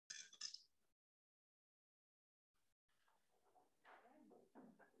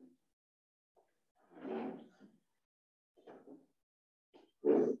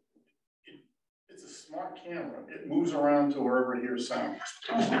it's a smart camera. It moves around to wherever it hears sound.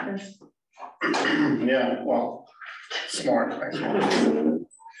 Oh, okay. Yeah, well, smart, I suppose.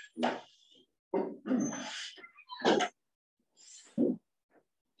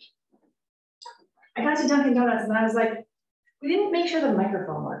 I got to Dunkin' Donuts and I was like, we didn't make sure the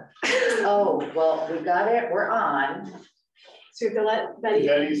microphone worked. Oh, well, we got it, we're on. So you have to let Betty.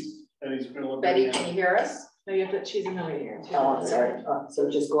 Betty's gonna look. Betty, can you hear us? No, you have to, she's in the waiting room. Oh, I'm sorry.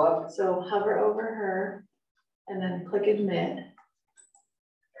 So just go up. So hover over her and then click admit.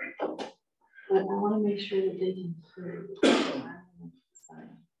 But I want to make sure that they can hear.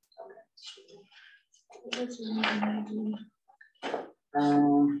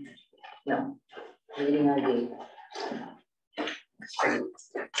 No, meeting ID.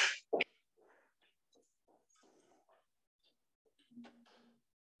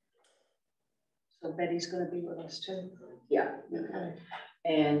 So Betty's going to be with us too. Yeah. Okay.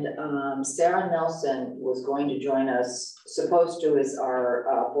 And Sarah Nelson was going to join us, supposed to as our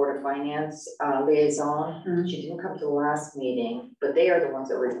Board of Finance liaison. Mm-hmm. She didn't come to the last meeting, but they are the ones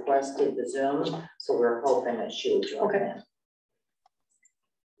that requested the Zoom. So we're hoping that she would join. Okay.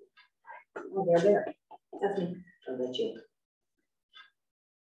 Oh, they're there. That's me. Oh, that's you.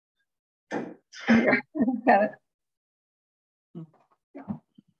 Got it. Yeah.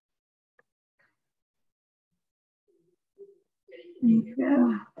 Can you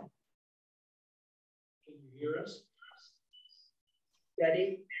hear us?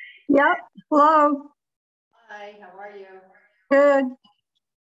 Betty? Yep. Hello. Hi, how are you? Good.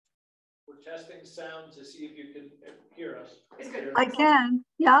 We're testing sound to see if you can hear us. It's good. I can.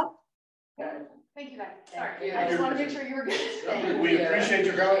 Yep. Thank you guys. Thank Sorry, you. I just want to make sure you were good. Thank We you. appreciate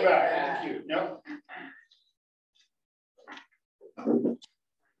you coming back. Thank you. Yep.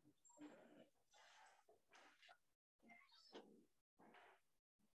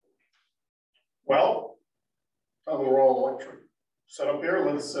 Well, now that we're all electric set up here,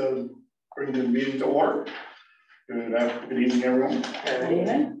 let's bring the meeting to order. Good evening, everyone. Good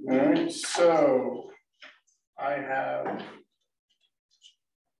evening. All right, so I have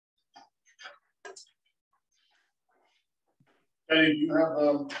Betty, do you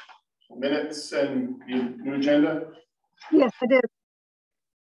have minutes and the new agenda? Yes, I did.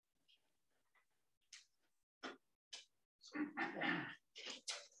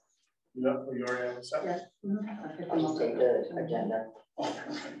 Yeah, you already have a set? Yes. I'll just take the agenda. Oh,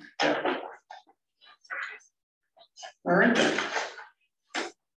 okay. Yeah. All right.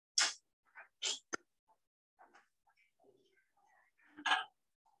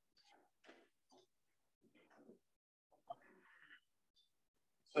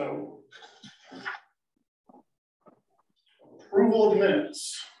 So, approval of minutes.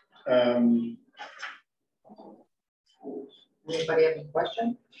 Anybody have a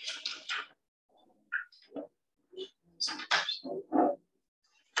question?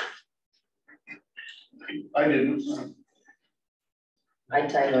 I didn't. I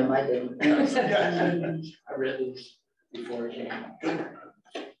typed them, I didn't. I read these before it came.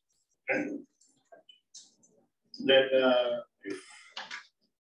 Then, if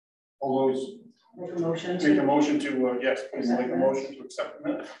all those Make a motion make a motion to, yes, please make a motion to accept the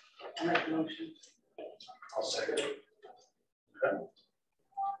minutes. Make a motion. I'll second it. Okay.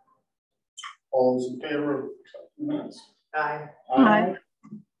 All those in favor of accepting the minutes? Aye. Aye.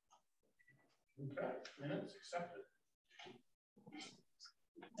 Okay, minutes accepted.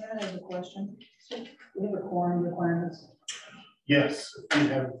 I have a question. We have a quorum requirements. Yes, we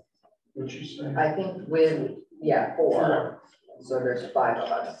have, what you say? I think with, yeah, 4. So there's 5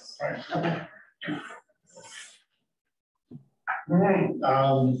 of us. Right. Okay. All right,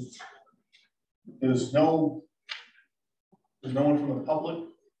 there's no one from the public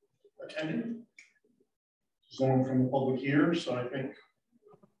attending. There's no one from the public here, so I think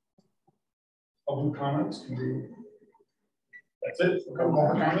public comments can be, that's it. A couple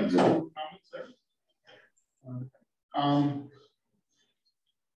more comments there.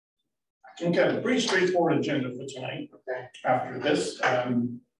 Okay, pretty straightforward agenda for tonight. Okay. After this,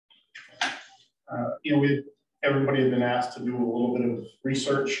 you know, everybody had been asked to do a little bit of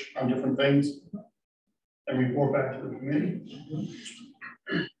research on different things and report back to the committee.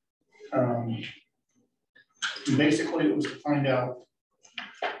 Basically, it was to find out,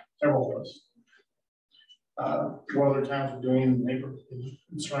 several of us, what other towns were doing in the neighborhood,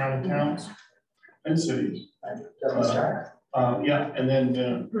 in surrounding towns and cities. Yeah, and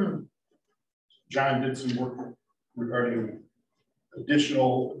then John did some work regarding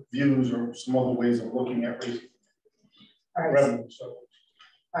additional views or some other ways of looking at revenue. So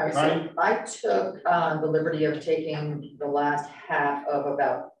All right, so I took the liberty of taking the last half of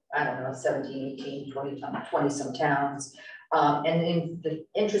about, I don't know, 17, 18, 20 some towns. And then the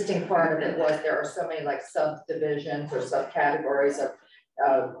interesting part of it was there are so many like subdivisions or subcategories of,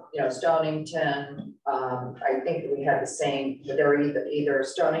 you know, Stonington. I think we had the same, but there were either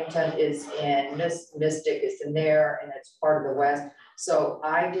Stonington is in Mystic is in there and it's part of the West. So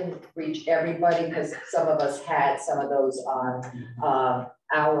I didn't reach everybody because some of us had some of those on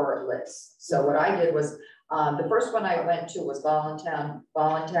our list. So what I did was, the first one I went to was Voluntown.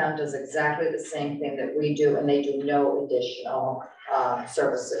 Voluntown does exactly the same thing that we do, and they do no additional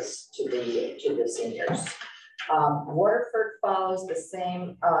services to the seniors. Waterford follows the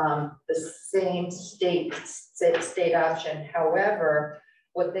same state option. However,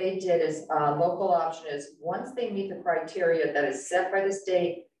 what they did is local option is once they meet the criteria that is set by the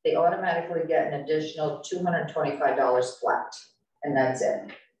state, they automatically get an additional $225 flat, and that's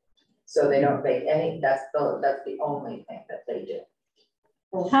it. So they don't make any. That's the only thing that they do.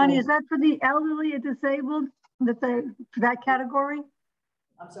 Connie, is that for the elderly or disabled? That category?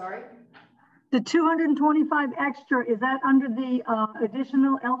 I'm sorry? The 225 extra, is that under the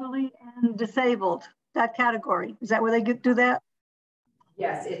additional elderly and disabled, that category? Is that where they do that?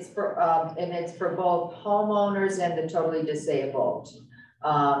 Yes, it's for and it's for both homeowners and the totally disabled.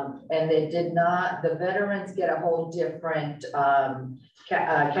 And they did not, the veterans get a whole different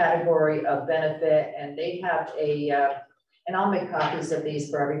category of benefit, and they have a, and I'll make copies of these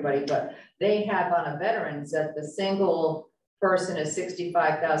for everybody, but they have on a veterans that the single person is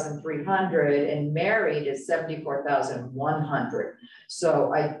 $65,300 and married is $74,100.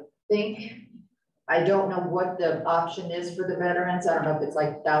 So I think, I don't know what the option is for the veterans. I don't know if it's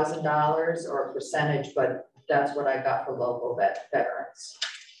like $1,000 or a percentage, but that's what I got for local veterans.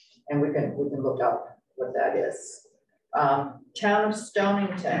 And we can look up what that is. Town of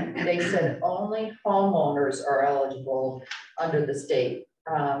Stonington, they said only homeowners are eligible under the state.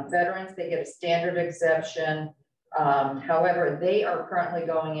 Veterans, they get a standard exemption. However, they are currently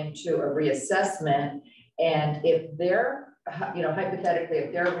going into a reassessment, and if their, you know, hypothetically,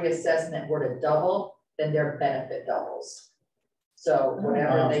 if their reassessment were to double, then their benefit doubles. So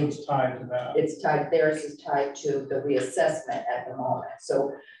whatever it's tied to that. it's tied, theirs is tied to the reassessment at the moment.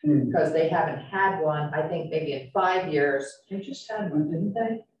 So because they haven't had one, I think maybe in 5 years. They just had one, didn't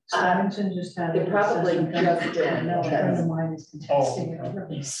they? Stonington just had. They probably just did. No, a friend of mine is contesting it over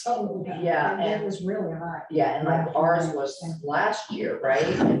me, so. Yeah, And it was really high. Yeah, and like ours was last year, right?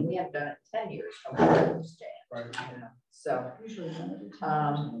 And we have done it 10 years from what I understand. Right. You know, so, Usually one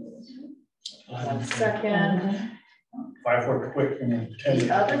of 1 second. 5 foot quick and then 10. The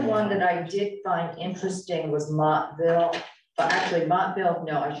other one that I did find interesting was Montville. Actually, Montville,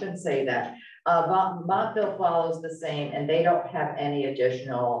 no, I shouldn't say that. Montville follows the same, and they don't have any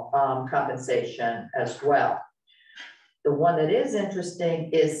additional compensation as well. The one that is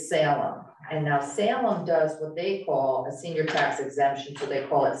interesting is Salem. And now Salem does what they call a senior tax exemption, so they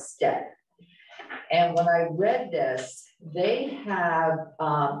call it STEP. And when I read this, they have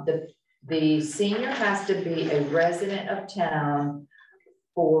the senior has to be a resident of town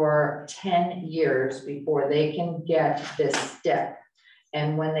for 10 years before they can get this step.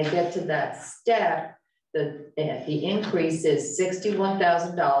 And when they get to that step, the increase is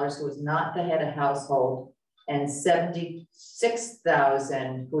 $61,000, who is not the head of household, and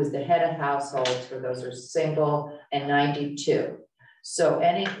 $76,000, who is the head of households, for those are single, and 92. So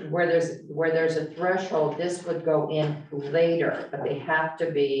where there's a threshold, this would go in later, but they have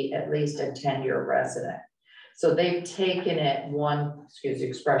to be at least a 10-year resident. So they've taken it one, excuse the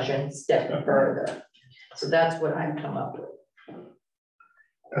expression, step further. So that's what I've come up with.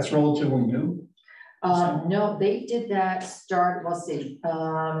 That's relatively new. No, they did that start, let's see.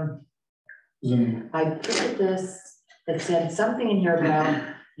 I put this, it said something in here about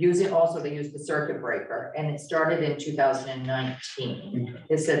using, also they used the circuit breaker, and it started in 2019.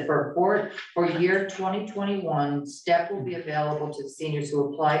 It said for year 2021, STEP will be available to the seniors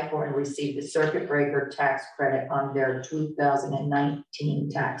who apply for and receive the circuit breaker tax credit on their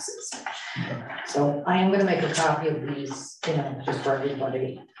 2019 taxes. So I am going to make a copy of these, you know, just for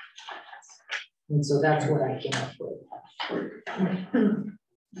everybody. And so that's what I came up with. Okay.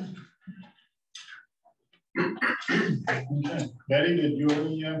 Betty, did you have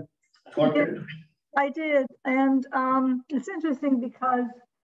any collected? I did, and it's interesting because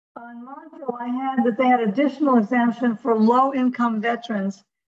on Montville, I had that they had additional exemption for low-income veterans,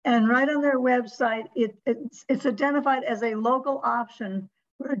 and right on their website, it's identified as a local option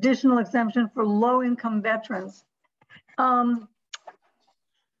for additional exemption for low-income veterans.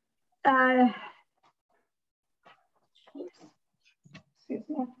 Excuse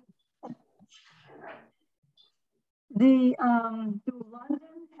me. The New London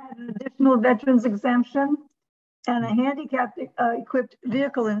had an additional veterans exemption and a handicapped equipped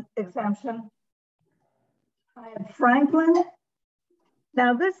vehicle exemption. I had Franklin.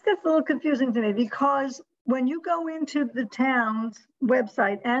 Now this gets a little confusing to me because when you go into the town's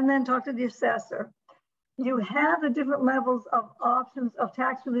website and then talk to the assessor, you have the different levels of options of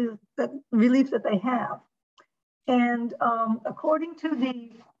tax relief that they have. And according to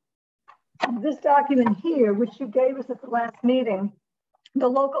this document here, which you gave us at the last meeting, the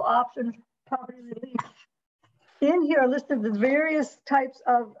local options property relief, in here are listed the various types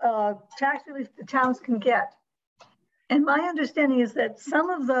of tax relief the towns can get. And my understanding is that some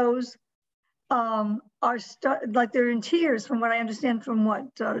of those are like they're in tiers, from what I understand from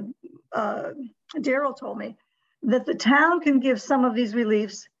what Daryl told me, that the town can give some of these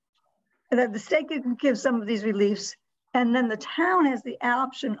reliefs, that the state can give some of these reliefs, and then the town has the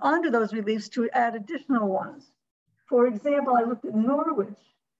option under those reliefs to add additional ones. For example, I looked at Norwich,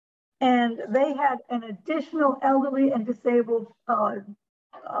 and they had an additional elderly and disabled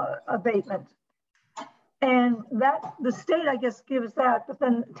abatement. And that the state, I guess, gives that, but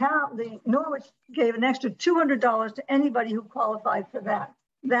then the Norwich gave an extra $200 to anybody who qualified for that.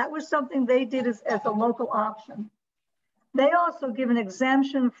 That was something they did as a local option. They also give an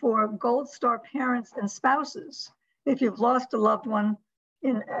exemption for Gold Star parents and spouses. If you've lost a loved one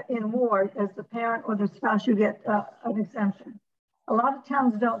in war, as the parent or the spouse, you get an exemption. A lot of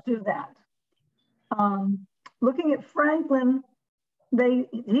towns don't do that. Looking at Franklin,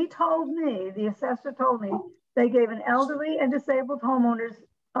 he told me, the assessor told me, they gave an elderly and disabled homeowners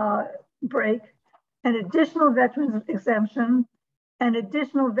break, an additional veterans exemption, an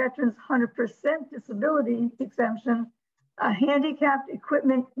additional veterans 100% disability exemption, a handicapped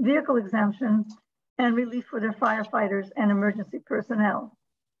equipment vehicle exemption, and relief for their firefighters and emergency personnel.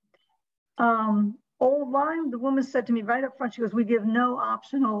 Old Lyme, the woman said to me right up front, she goes, we give no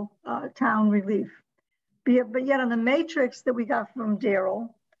optional town relief. But yet on the matrix that we got from Daryl,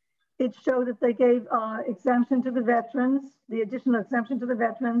 it showed that they gave exemption to the veterans, the additional exemption to the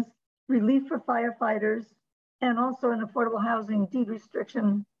veterans, relief for firefighters, and also an affordable housing deed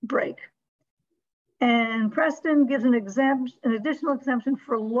restriction break. And Preston gives an additional exemption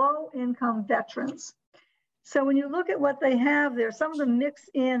for low-income veterans. So when you look at what they have there, some of them mix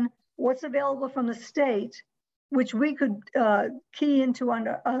in what's available from the state, which we could key into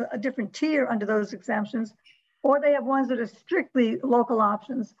under a different tier under those exemptions, or they have ones that are strictly local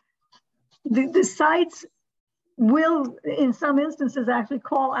options. The sites will, in some instances, actually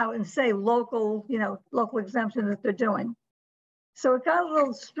call out and say local, local exemption that they're doing. So it got a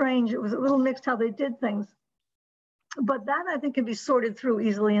little strange. It was a little mixed how they did things, but that I think can be sorted through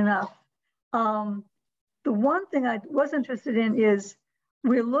easily enough. The one thing I was interested in is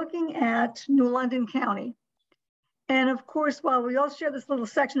we're looking at New London County. And of course, while we all share this little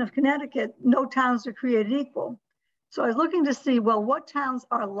section of Connecticut, no towns are created equal. So I was looking to see, well, what towns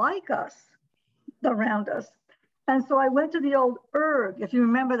are like us around us? And so I went to the old ERG, if you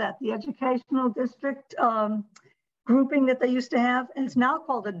remember that, the educational district grouping that they used to have. And it's now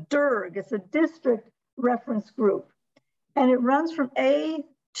called a DIRG. It's a district reference group. And it runs from A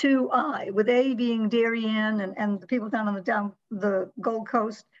to I, with A being Darien and the people down on the Gold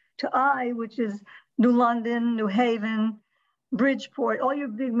Coast, to I, which is New London, New Haven, Bridgeport, all your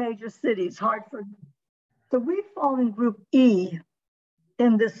big major cities, Hartford. So we fall in group E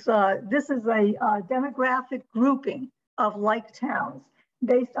in this. This is a demographic grouping of like towns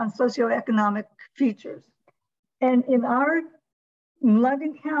based on socioeconomic features. And in our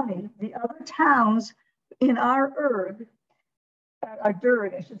London County, the other towns in our ERG, our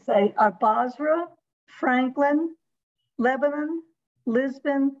DIRG, I should say, are Basra, Franklin, Lebanon,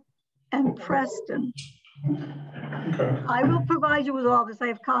 Lisbon, and Preston. Okay. I will provide you with all this. I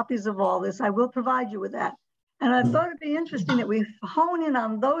have copies of all this. I will provide you with that. And I thought it'd be interesting that we hone in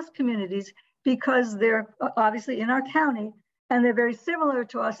on those communities because they're obviously in our county and they're very similar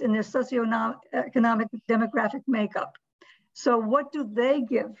to us in their socioeconomic demographic makeup. So what do they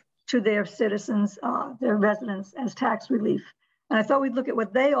give to their citizens, their residents as tax relief? And I thought we'd look at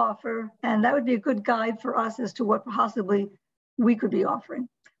what they offer, and that would be a good guide for us as to what possibly we could be offering.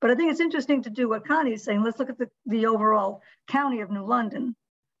 But I think it's interesting to do what Connie is saying. Let's look at the overall county of New London.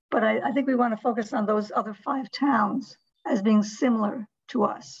 But I think we want to focus on those other 5 towns as being similar to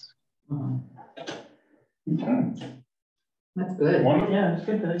us. Okay. That's good. Wonderful. Yeah, it's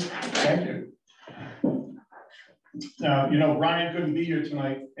good. Thank you. Now, Ryan couldn't be here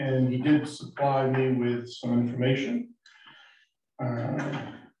tonight, and he did supply me with some information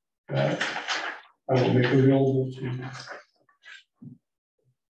that I will make available to you.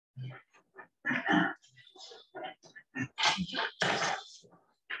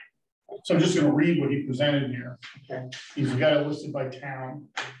 So I'm just gonna read what he presented here. Okay. He's got it listed by town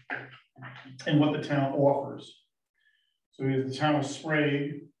and what the town offers. So we have the town of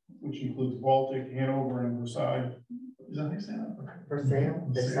Sprague, which includes Baltic, Hanover, and Versailles. Is that how you say that? For sale,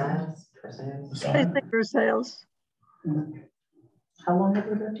 the sales, for sales. I Versailles? think for sales. How long have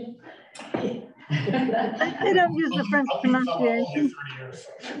we been to? They don't use the French I'll keep some, I'll pronunciation. give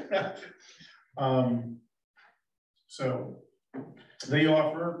 30 years. So they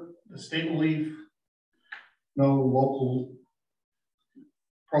offer the state relief, no local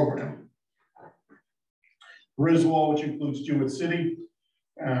program. Griswold, which includes Jewett City.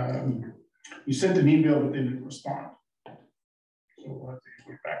 You sent an email, but they didn't respond. So we'll have to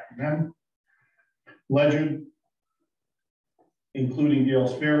get back from them. Legend, including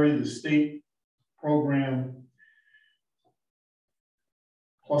Gales Ferry, the state program,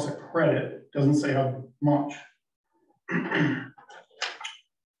 plus a credit, doesn't say how much.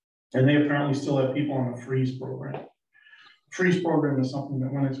 And they apparently still have people on the freeze program. Freeze program is something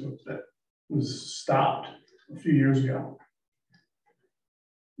that went into it that was stopped a few years ago.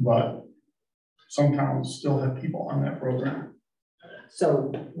 But some towns still have people on that program.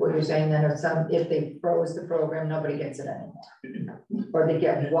 So what you're saying then, if they froze the program, nobody gets it anymore? Or they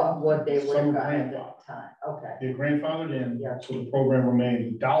get what they would have gotten at that time, okay, They're grandfathered in, Yeah. so the program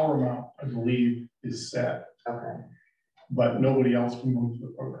remains. The dollar amount, I believe, is set, okay, but nobody else can move to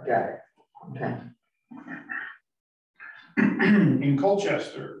the program. got it, okay. In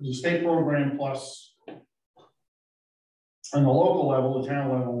Colchester, the state program plus on the local level, the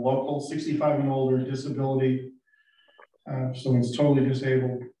town level, local 65 and older, disability, so it's totally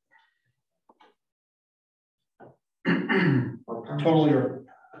disabled. Totally or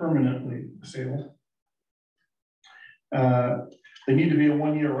permanently disabled. They need to be a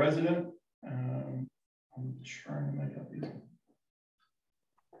one-year resident. I'm trying to make up these.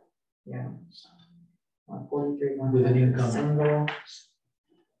 Yeah. 143, With an income. single.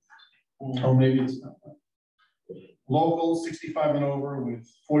 Oh, maybe it's not. Local 65 and over with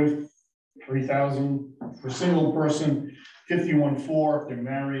 43,000 for single person, 51.4 if they're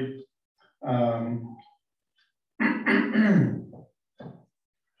married.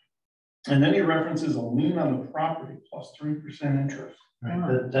 And then he references a lien on the property plus 3% interest.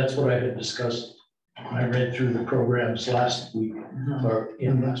 Right, that's what I had discussed. I read through the programs last week, or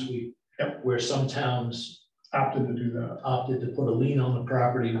last week. Yep. Where some towns Opted to do that. opted to put a lien on the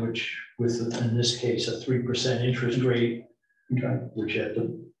property, which with, in this case, a 3% interest rate, Okay. which at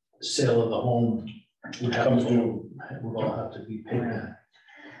the sale of the home would have Comes to, due. would all have to be paid back.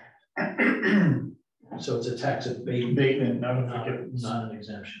 So it's a tax abatement, Abatement, not a not, forgiveness. not an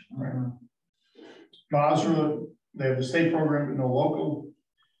exemption. Basra, they have the state program, but no local.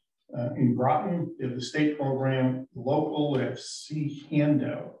 In Groton, they have the state program, local, they have C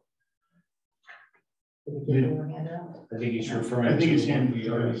handout. Did we get your handout? I think he's referring I to. think he's the one handing we it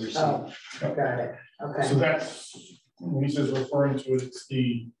to already us. received. Oh, got it, So okay, that's, when he says referring to it, it's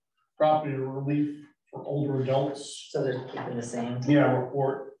the property relief for older adults. so they're keeping the same. Yeah,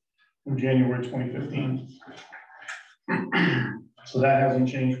 report from January 2015. So that hasn't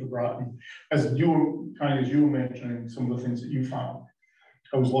changed for Groton. As you were mentioning, some of the things that you found.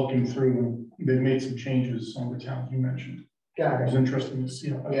 I was looking through and they made some changes on the towns you mentioned. Got It was it, interesting to see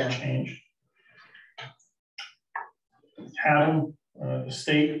how Yeah. that's changed. Haddam, the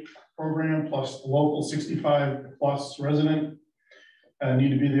state program plus the local 65 plus resident need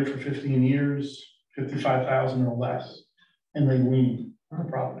to be there for 15 years, 55,000 or less, and they lien on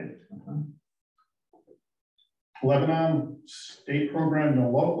the property. Lebanon, state program, no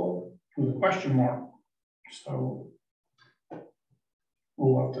local, with a question mark. So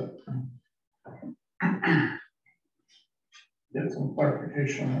we'll have to get some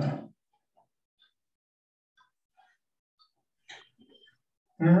clarification on that.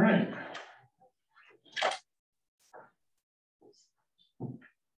 All right.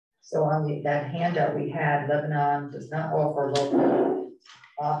 so on that handout we had, Lebanon does not offer local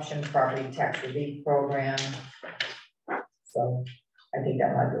option property tax relief program. So I think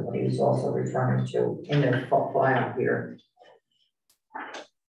that might be what he was also referring to in the file here.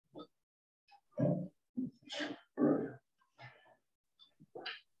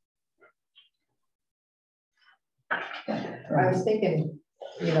 I was thinking,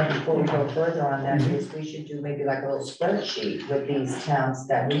 before we go further on that, is we should do maybe like a little spreadsheet with these towns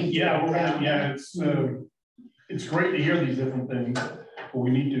that we. Yeah, it's great to hear these different things, but we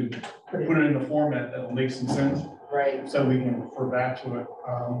need to put it in a format that'll make some sense, Right, so we can refer back to it.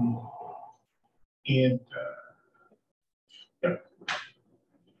 Yeah.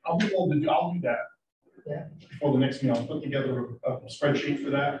 I'll do that. Yeah. Before the next meeting, I'll put together a spreadsheet for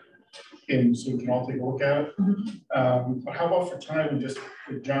that, and so we can all take a look at it. But how about for tonight, we just,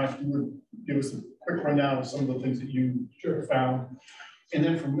 if John, if you would give us a quick rundown of some of the things that you found. And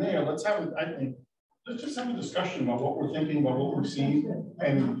then from there, let's have, I think, let's just have a discussion about what we're thinking, about what we're seeing,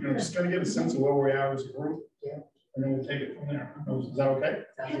 and, you know, just kind of get a sense of where we are as a group. Yeah. And then we'll take it from there. Is that okay?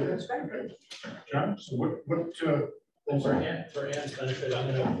 Sounds good. Okay. John, so For Ann's benefit,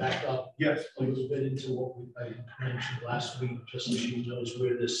 I'm gonna back up yes, a little bit into what I mentioned last week, just so she knows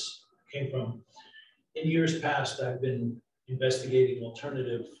where this came from. In years past, I've been investigating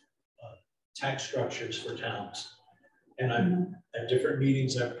alternative tax structures for towns. And at different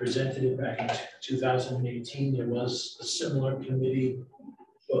meetings, I've presented it back in 2018. There was a similar committee,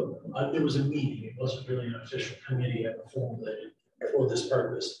 but there was a meeting. It wasn't really an official committee ever formulated for this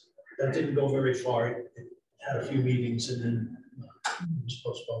purpose. That didn't go very far. It had a few meetings and then it was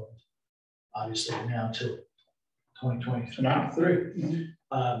postponed, obviously now till 2023.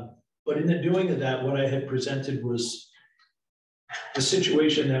 But in the doing of that, what I had presented was the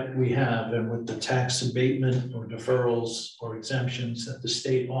situation that we have, and with the tax abatement or deferrals or exemptions that the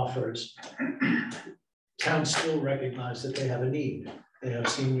state offers, towns still recognize that they have a need. They have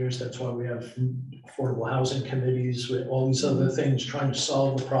seniors, that's why we have affordable housing committees, with all these other things, trying to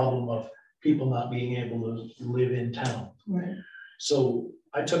solve the problem of people not being able to live in town. Right. So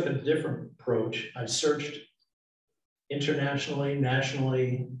I took a different approach. I searched internationally,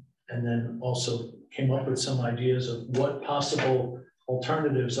 nationally, and then also came up with some ideas of what possible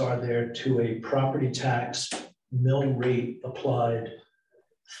alternatives are there to a property tax mill rate applied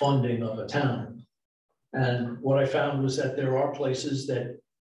funding of a town. And what I found was that there are places that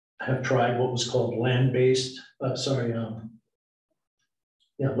have tried what was called land-based,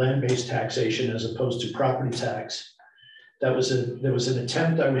 land-based taxation as opposed to property tax. There was an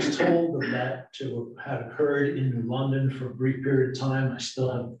attempt, I was told, of that to have occurred in New London for a brief period of time. I still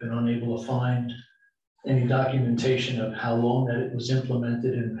have been unable to find any documentation of how long that it was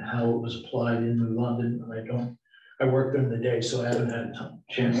implemented and how it was applied in New London. I worked during the day, so I haven't had a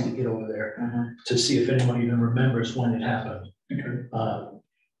chance to get over there to see if anyone even remembers when it happened.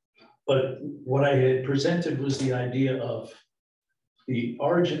 But what I had presented was the idea of the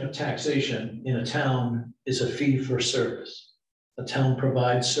origin of taxation in a town is a fee for service. A town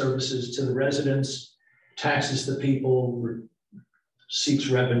provides services to the residents, taxes the people, seeks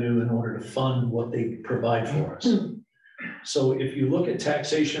revenue in order to fund what they provide for us. So if you look at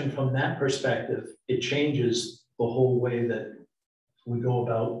taxation from that perspective, it changes the whole way that we go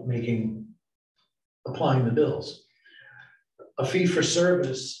about applying the bills. A fee for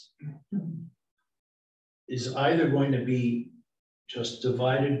service is either going to be just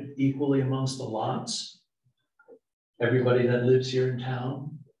divided equally amongst the lots. Everybody that lives here in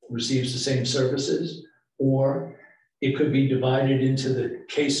town receives the same services, or it could be divided into the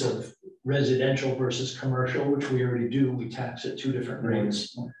case of residential versus commercial, which we already do. We tax at two different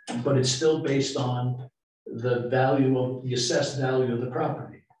rates, but it's still based on the assessed value of the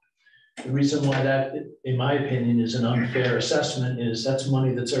property. The reason why that, in my opinion, is an unfair assessment is that's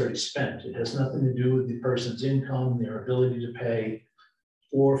money that's already spent. It has nothing to do with the person's income, their ability to pay,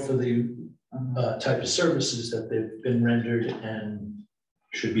 or for the type of services that they've been rendered and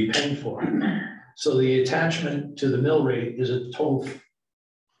should be paying for. So the attachment to the mill rate is in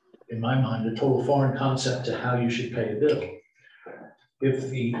my mind, a total foreign concept to how you should pay a bill.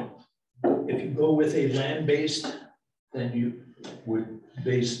 If you go with a land-based, then you would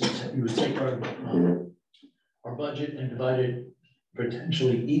take our budget and divide it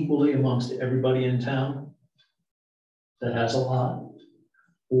potentially equally amongst everybody in town that has a lot,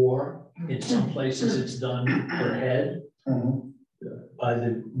 or in some places it's done per head by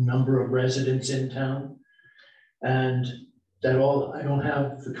the number of residents in town. And I don't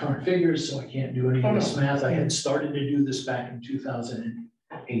have the current figures, so I can't do any of this math. I had started to do this back in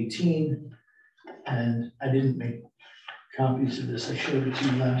 2018, and I didn't make copies of this. I showed it to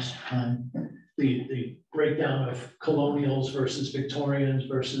you last time. The breakdown of colonials versus Victorians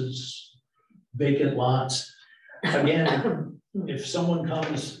versus vacant lots. Again, if someone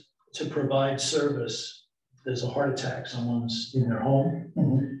comes to provide service, there's a heart attack, someone's in their home,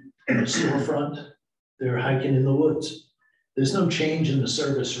 in a storefront, they're hiking in the woods. There's no change in the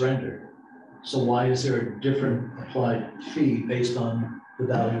service rendered. So why is there a different applied fee based on the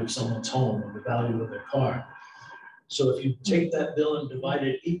value of someone's home or the value of their car? So if you take that bill and divide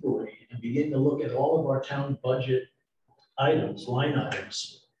it equally and begin to look at all of our town budget items, line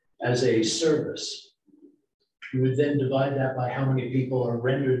items, as a service, you would then divide that by how many people are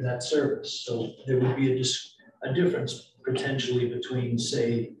rendered that service. So there would be a difference potentially between,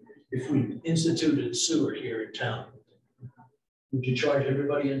 say, if we instituted sewer here in town, would you charge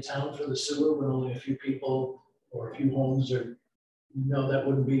everybody in town for the sewer when only a few people or a few homes are? No, that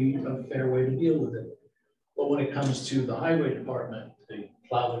wouldn't be a fair way to deal with it. But when it comes to the highway department, they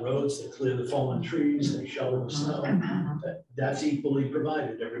plow the roads, they clear the fallen trees, they shovel the snow. That's equally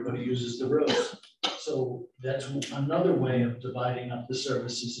provided. Everybody uses the roads. So that's another way of dividing up the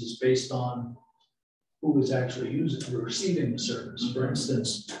services is based on who is actually using or receiving the service. For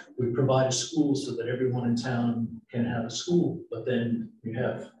instance, we provide a school so that everyone in town can have a school, but then you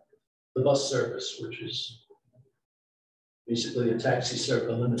have the bus service, which is basically a taxi service,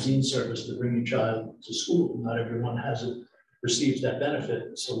 a limousine service to bring your child to school. Not everyone receives that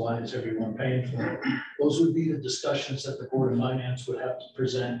benefit, so why is everyone paying for it? Those would be the discussions that the Board of Finance would have to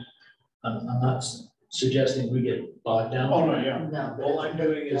present. I'm not suggesting we get bogged down. Oh, no, yeah. No. All I'm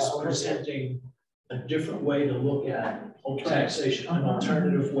doing is presenting a different way to look at taxation, an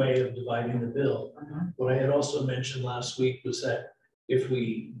alternative way of dividing the bill. What I had also mentioned last week was that if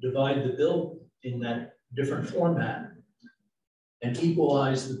we divide the bill in that different format and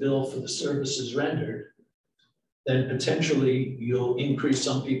equalize the bill for the services rendered, then potentially you'll increase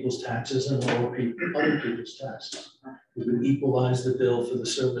some people's taxes and lower other people's taxes. We would equalize the bill for the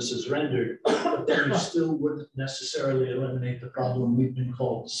services rendered, but then you still wouldn't necessarily eliminate the problem we've been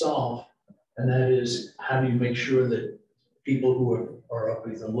called to solve. And that is, how do you make sure that people who are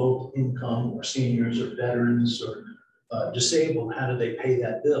either low income or seniors or veterans or disabled, how do they pay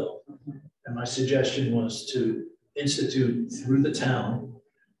that bill? And my suggestion was to institute through the town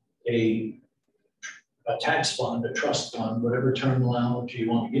a tax fund, a trust fund, whatever terminology you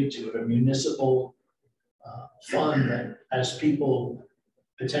want to give to it, a municipal fund that as people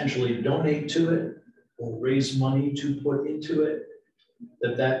potentially donate to it or raise money to put into it,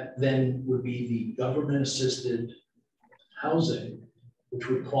 that then would be the government assisted housing, which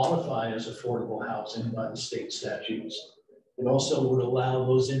would qualify as affordable housing by the state statutes. It also would allow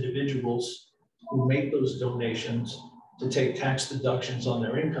those individuals who make those donations to take tax deductions on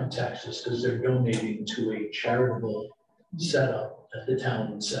their income taxes because they're donating to a charitable setup that the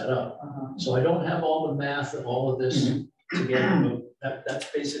town would set up. So I don't have all the math of all of this together, but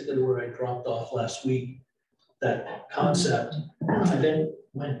that's basically where I dropped off last week, that concept. I then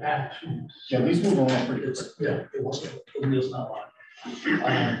went back. Yeah, these move along pretty quick. Yeah, it wasn't, the wheel's not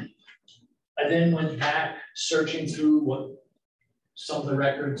on. I then went back searching through what some of the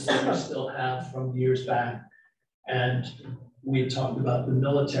records that we still have from years back. And we talked about the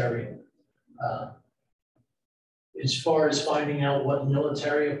military. As far as finding out what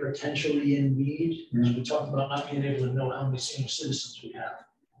military are potentially in need, we talked about not being able to know how many senior citizens we have.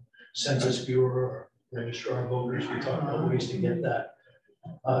 Census Bureau, or registrar of voters, we talked about ways to get that.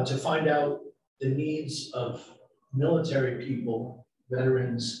 To find out the needs of military people,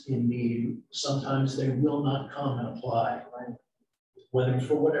 veterans in need, sometimes they will not come and apply, whether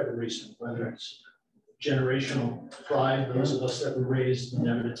for whatever reason, whether it's generational pride, those of us that were raised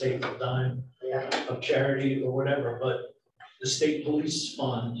never to take a dime of charity or whatever, but the state police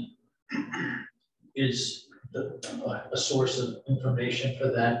fund is a source of information for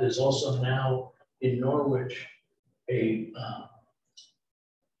that. There's also now in Norwich a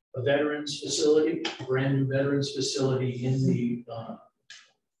veterans facility, a brand new veterans facility in the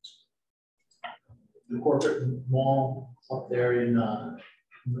corporate mall up there in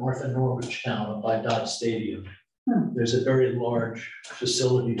north of Norwich town up by Dodge Stadium. There's a very large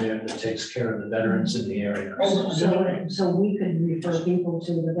facility there that takes care of the veterans in the area. So we could refer people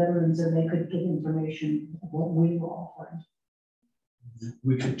to the veterans and they could get information of what we were offering.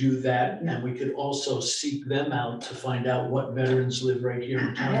 We could do that, and we could also seek them out to find out what veterans live right here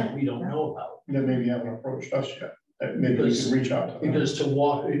in town that we don't know about. That maybe haven't approached us yet. That maybe we can reach out to them. Because to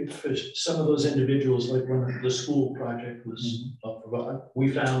walk, for some of those individuals, like when the school project was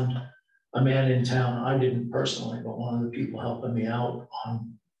we found a man in town, I didn't personally, but one of the people helping me out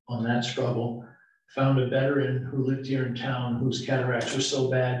on that struggle, found a veteran who lived here in town whose cataracts were so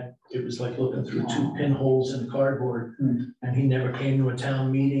bad, it was like looking through two pinholes in cardboard. And he never came to a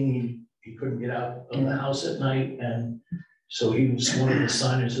town meeting. He couldn't get out of the house at night. And so he was one of the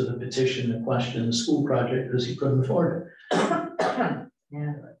signers of the petition that questioned the school project because he couldn't afford it.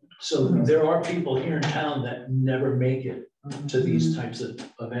 Yeah. So there are people here in town that never make it to these types of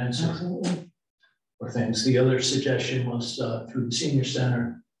events or things. The other suggestion was through the senior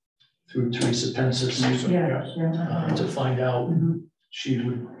center, through Teresa Pensis, to find out. She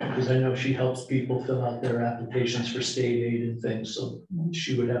would, because I know she helps people fill out their applications for state aid and things, so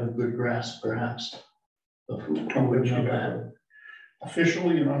she would have a good grasp perhaps of who would know that.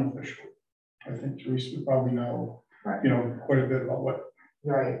 Officially and unofficially, I think Teresa would probably know, quite a bit about what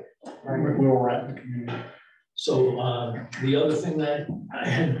Right, where right. we're at in the community. So the other thing that I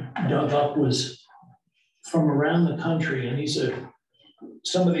had dug up was from around the country, and these are,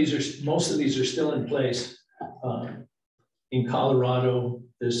 most of these are still in place. In Colorado,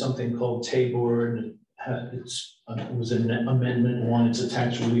 there's something called Tabor, and it was an amendment one, it's a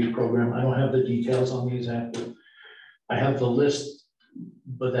tax relief program. I don't have the details on the exact, but I have the list,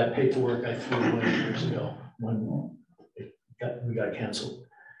 but that paperwork I threw away years ago when we got canceled.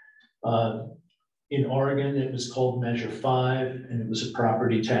 In Oregon, it was called Measure 5, and it was a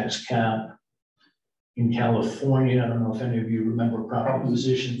property tax cap. In California, I don't know if any of you remember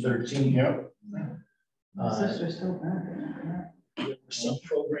Proposition 13. Yep. My sister's still back. There were some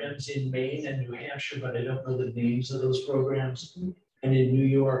programs in Maine and New Hampshire, but I don't know the names of those programs. And in New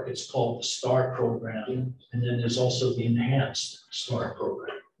York, it's called the STAR program. And then there's also the Enhanced STAR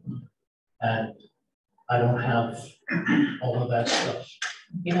program. And I don't have all of that stuff.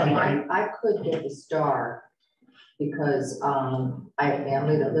 You know, I could get the STAR because I have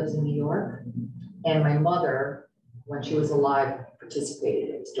family that lives in New York, and my mother, when she was alive, participated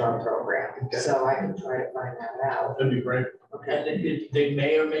in the STAR program. Okay. So I can try to find that out. That'd be great. And they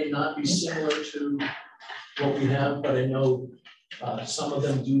may or may not be similar to what we have, but I know some of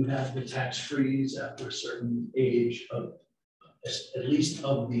them do have the tax freeze after a certain age of, at least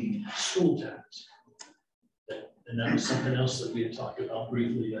of the school tax. And that was something else that we had talked about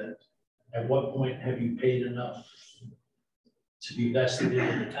briefly, that at what point have you paid enough to be vested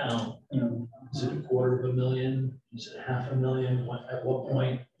in the town? Is it $250,000? Is it $500,000? At what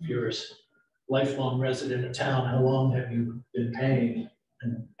point, if you're a lifelong resident of town, how long have you been paying?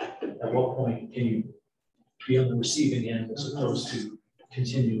 And at what point can you be on the receiving end as opposed to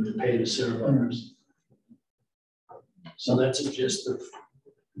continuing to pay to serve others? So that's a gist of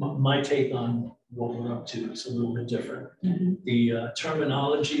my take on what we're up to. It's a little bit different. The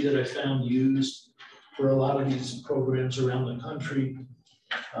terminology that I found used for a lot of these programs around the country,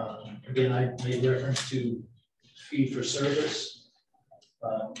 again, I made reference to fee for service.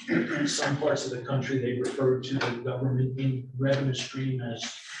 In some parts of the country, they refer to the government revenue stream as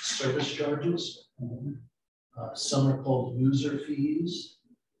service charges. Some are called user fees.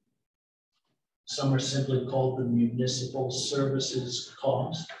 Some are simply called the municipal services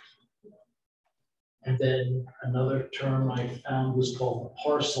cost. And then another term I found was called the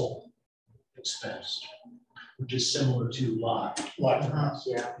parcel expense, which is similar to lot.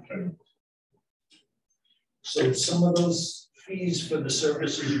 Yeah. So some of those fees for the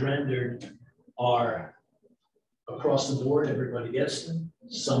services rendered are across the board, everybody gets them.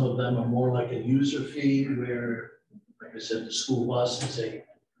 Some of them are more like a user fee where, like I said, the school bus is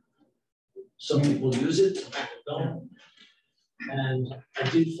some people use it, some people don't. And I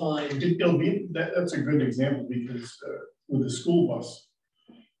did find, That's a good example because with the school bus,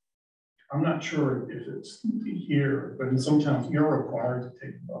 I'm not sure if it's here, but in some towns you're required to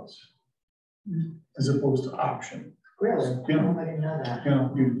take the bus as opposed to option. Really? Yeah. I didn't know that. You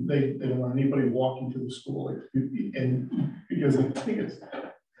know, they don't want anybody walking to the school, and because I think it's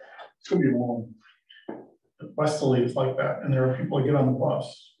gonna be long. Westerly, it's like that, and there are people that get on the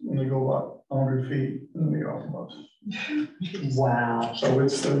bus when they go about 100 feet and then they get off the bus. Wow. So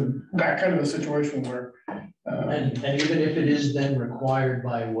it's that kind of a situation where. and even if it is then required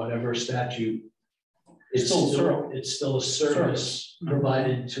by whatever statute, it's still a service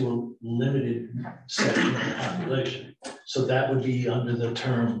provided to a limited section of the population. So that would be under the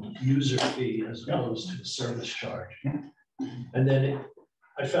term user fee as opposed to a service charge. And then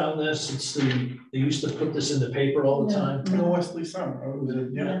I found this, they used to put this in the paper all the time. The Wesley Sun, right?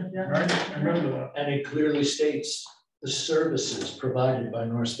 I remember that. And it clearly states the services provided by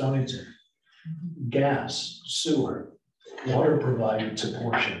North Stonington. Gas, sewer, water provided to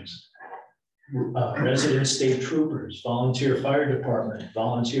portions. Resident state troopers, volunteer fire department,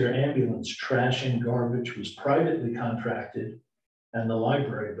 volunteer ambulance, trash and garbage was privately contracted, and the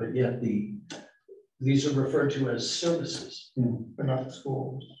library, but yet these are referred to as services. But not the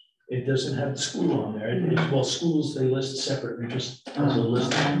schools. It doesn't have the school on there. Well, schools, they list separately, just as a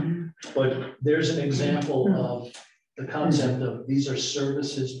list. But there's an example of the concept of these are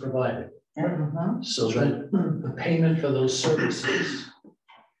services provided. So that the payment for those services,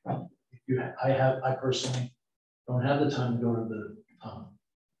 I personally don't have the time to go to the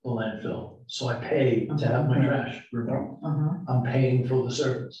landfill. So I pay to have my trash removed. I'm paying for the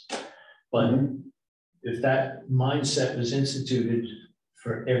service. But if that mindset was instituted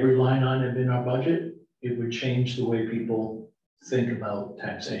for every line item in our budget, it would change the way people think about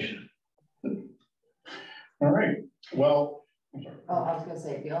taxation. All right, well, I'm sorry. Oh, I was gonna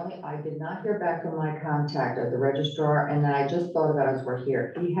say, I did not hear back from my contact of the registrar, and then I just thought about as we're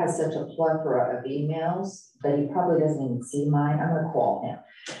here, he has such a plethora of emails that he probably doesn't even see mine, I'm gonna call him.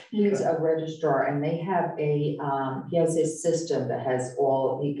 He's a registrar, and they have he has his system that has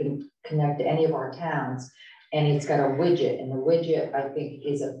he can connect to any of our towns, and it's got a widget, and the widget, I think,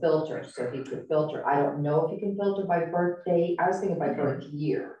 is a filter, so he could filter, I don't know if he can filter by birth date, I was thinking by birth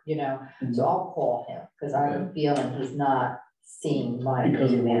year, so I'll call him, because I have a feeling he's not seeing my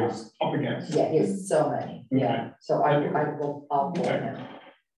Because of what emails. it's up against. Yeah, he has so many, yeah, so I'll call him.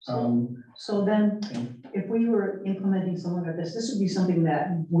 So then, if we were implementing something like this would be something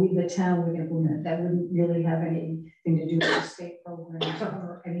that we, the town, would implement, that wouldn't really have anything to do with the state programs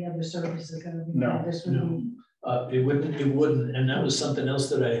or any other services that would be. No, This would be. It wouldn't, and that was something else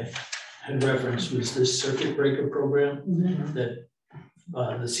that I had referenced, was this circuit breaker program that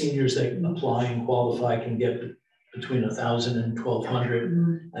the seniors that apply and qualify can get between 1,000 and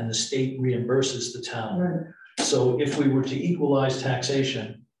 1,200, and the state reimburses the town. Right. So if we were to equalize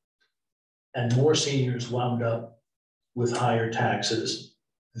taxation and more seniors wound up with higher taxes,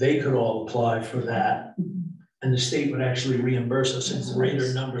 they could all apply for that. And the state would actually reimburse us a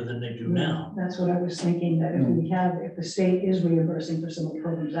greater number than they do now. That's what I was thinking, that if the state is reimbursing for some of the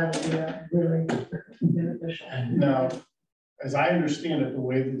programs, that would be really beneficial. And Now, as I understand it, the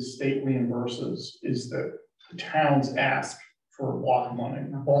way the state reimburses is that the towns ask for a block of money,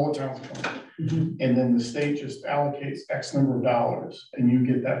 all the towns have money. And then the state just allocates X number of dollars, and you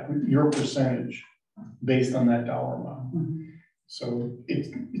get that, your percentage based on that dollar amount. So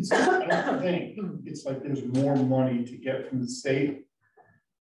it's, I don't think, it's like there's more money to get from the state,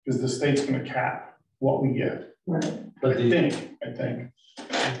 because the state's gonna cap what we get. Right. but I think.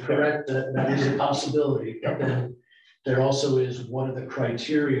 correct, that is a possibility. But then there also is, what are the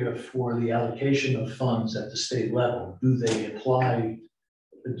criteria for the allocation of funds at the state level? Do they apply,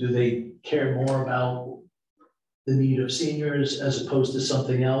 do they care more about the need of seniors as opposed to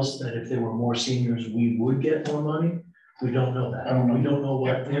something else, that if there were more seniors, we would get more money? We don't know that. I don't know. We don't know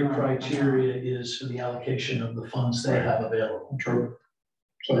what their criteria is for the allocation of the funds they have available. True.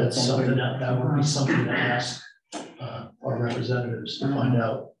 So That's something that would be something to ask our representatives to find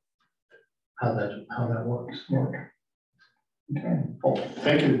out how that works. Okay, well,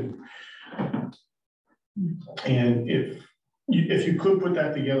 thank you. And if you could put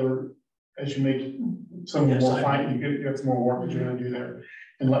that together as you make some Yes, more I- fine, you get some more work that you're gonna do there,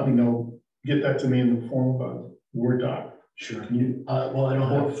 and let me know, get that to me in the form of a Word doc. Sure. Can you Well, I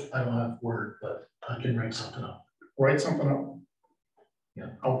don't have Word, but I can write something up. write something up? Yeah.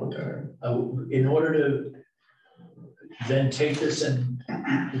 I'll put that in. In order to then take this and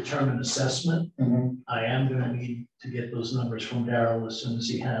determine assessment, I am gonna need to get those numbers from Darryl as soon as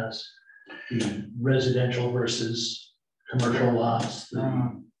he has the residential versus commercial lots.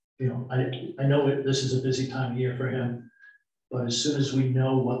 I know this is a busy time of year for him, but as soon as we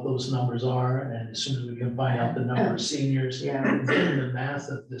know what those numbers are, and as soon as we can find out the number of seniors, Yeah. then the math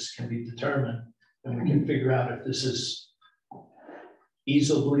of this can be determined, and we can figure out if this is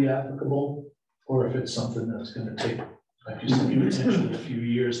easily applicable, or if it's something that's gonna take, like you said, potentially a few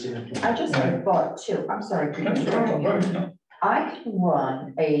years to implement. I just had a thought too, I'm sorry. to interrupt you. I can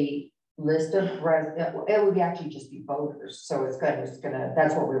run a list of it would actually just be voters, so it's gonna,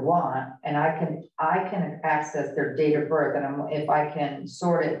 that's what we want, and I can access their date of birth, and if I can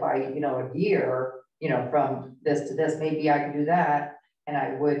sort it by, a year, from this to this, maybe I can do that, and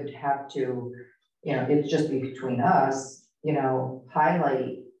I would have to, it'd just be between us,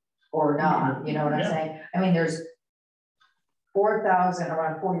 highlight or not, you know what I'm saying? I mean, there's 4,000,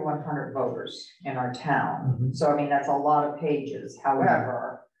 around 4,100 voters in our town, so I mean, that's a lot of pages,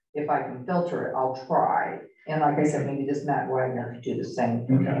 however, if I can filter it, I'll try. And like I said, maybe this Matt Wagner could do the same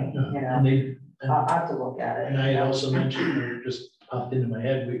for me, I'll have to look at it. And I had also mentioned, or just popped into my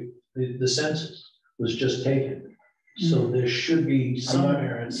head, the census was just taken. So there should be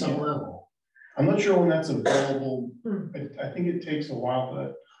somewhere at some level. I'm not sure when that's available. I think it takes a while,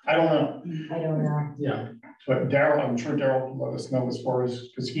 but I don't know. I don't know. Yeah. But Darryl, I'm sure Darryl can let us know as far as,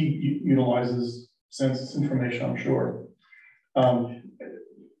 because he utilizes census information, I'm sure.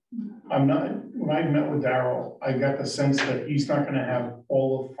 When I met with Darryl, I got the sense that he's not gonna have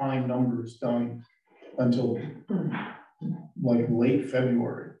all the fine numbers done until like late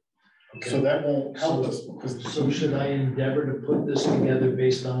February. So that won't help us because. So should I endeavor to put this together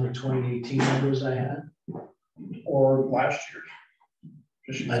based on the 2018 numbers I had? Or last year?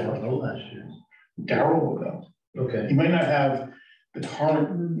 I don't know last year. Darryl will know. Okay, He might not have the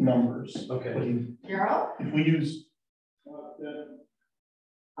current numbers. okay. But Gerald? if we use.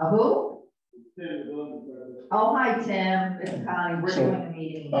 Who? Oh, hi, Tim. It's Connie. We're So, doing a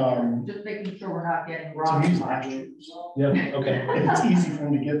meeting. Just making sure we're not getting So wrong. these last years. Yeah, okay. It's easy for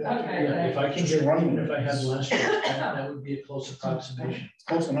them to get that. Okay. Yeah, if I can Just get, running even if I had it. last year, that would be a close approximation. It's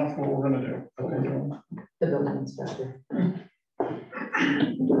close enough for what we're gonna do. What we're doing. The building inspector.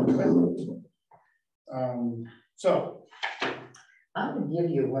 So, I'm gonna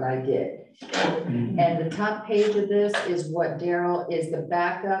give you what I did. And the top page of this is what Daryl is the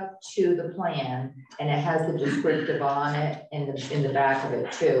backup to the plan, and it has the descriptive on it in the back of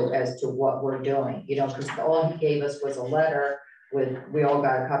it too, as to what we're doing, you know, because all he gave us was a letter with, we all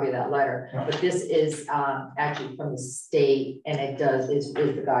got a copy of that letter, but this is actually from the state, and it is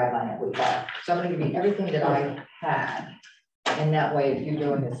the guideline that we got. So I'm gonna give you everything that I had, and that way, if you're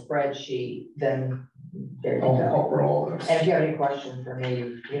doing a spreadsheet, then there you I'll go. cover all this. And if you have any questions for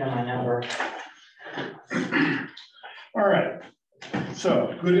me, you know my number. All right,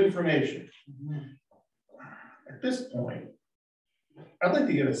 so good information. At this point, I'd like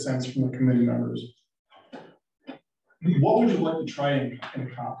to get a sense from the committee members. What would you like to try and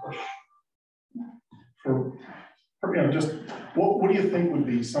accomplish? For you know, just what do you think would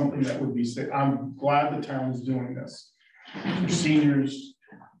be something that would be, say, I'm glad the town is doing this for seniors,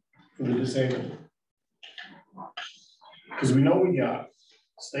 for the disabled. Because we know we got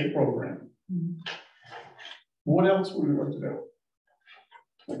state program. What else would we like to do?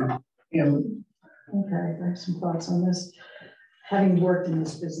 And Okay, I have some thoughts on this. Having worked in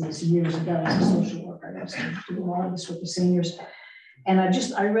this business years ago as a social worker, I used to do a lot of this with the seniors. And I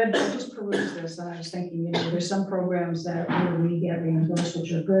just perused this, and I was thinking, you know, there's some programs that we get reimbursed,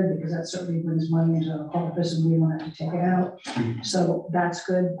 which are good, because that certainly brings money into our office and we don't have to take it out. So that's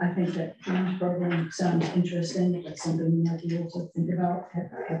good. I think that the program sounds interesting. That's something we have to be able to think about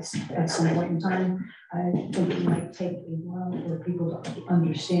at some point in time. I think it might take a while for people to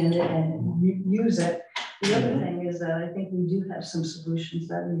understand it and use it. The other thing is that I think we do have some solutions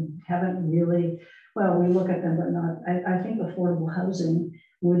that we haven't really, well, we look at them, but not, I think affordable housing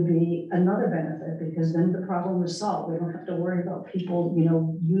would be another benefit, because then the problem is solved. We don't have to worry about people, you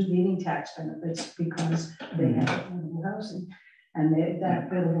know, needing tax benefits because they have affordable housing. And that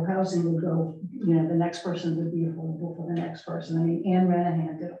affordable housing would go, you know, the next person would be affordable for the next person. I mean, Anne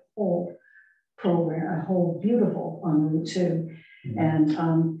Ranahan did a whole program, a whole beautiful on Route 2. And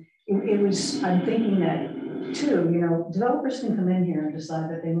it was, I'm thinking that too, you know, developers can come in here and decide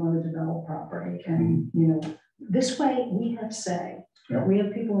that they want to develop property, and, you know, this way we have say. Yeah. We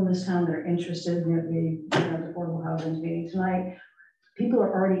have people in this town that are interested in the affordable housing meeting tonight. People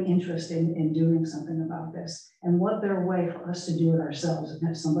are already interested in doing something about this, and what better way for us to do it ourselves and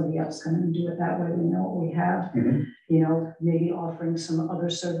have somebody else come in and do it that way. We know what we have, you know, maybe offering some other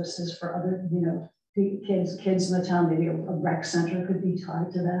services for other, you know, kids in the town. Maybe a rec center could be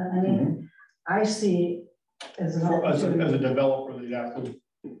tied to that. I mean, I see as a developer, they'd have to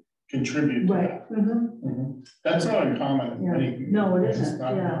contribute to right. that. That's not uncommon. Yeah. Any, No, it it's isn't.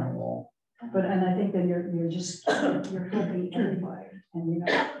 not Yeah. uncommon at all. But, and I think then you're helping everybody. And, you know,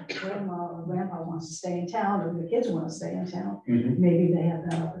 if grandma or grandpa wants to stay in town, or the kids want to stay in town, maybe they have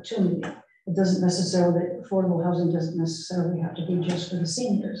that opportunity. It doesn't necessarily, that affordable housing doesn't necessarily have to be just for the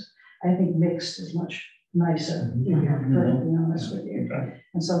seniors. I think mixed is much nicer, to be perfectly honest with you. Okay.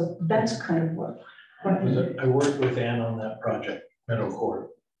 And so that's kind of what. I worked with Ann on that project, Meadow Court,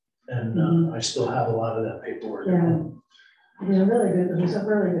 and I still have a lot of that paperwork. Yeah. It was a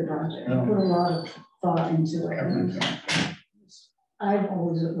really good project. Yeah. I put a lot of thought into it. And Everything. I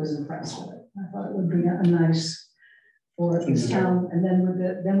always was impressed with it. I thought it would be a nice for this town. And then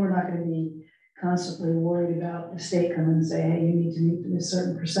then we're not going to be constantly worried about the state coming and say, hey, you need to meet a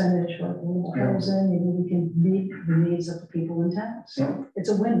certain percentage for affordable housing. Maybe we can meet the needs of the people in town. So it's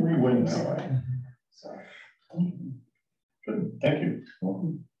a win-win. Win that way. So. Good, thank you.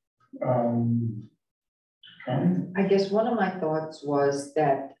 I guess one of my thoughts was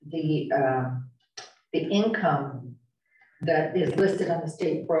that the income that is listed on the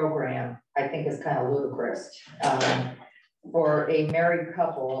state program, I think is kind of ludicrous. For a married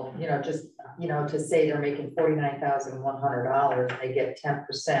couple, you know, just, you know, to say they're making $49,100, they get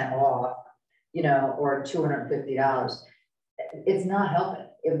 10% off, you know, or $250. It's not helping.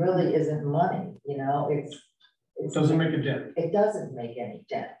 It really isn't money, you know, it doesn't make a dent. It doesn't make any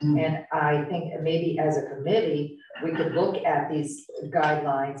dent. And I think maybe as a committee, we could look at these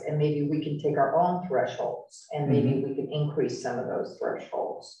guidelines and maybe we can take our own thresholds and maybe we can increase some of those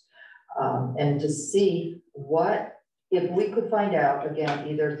thresholds. And to see what, if we could find out, again,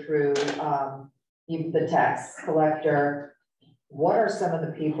 either through the tax collector, what are some of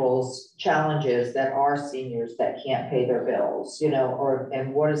the people's challenges that are seniors that can't pay their bills, you know,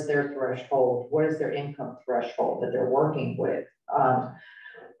 and what is their threshold? What is their income threshold that they're working with?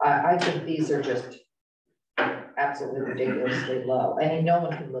 I think these are just absolutely ridiculously low. I mean, no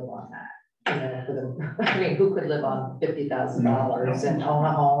one can live on that. You know, for them. I mean, who could live on $50,000 and own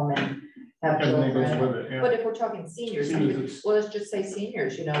a home and have Everything goes children? with it, yeah. But if we're talking seniors, Seniors, well, let's just say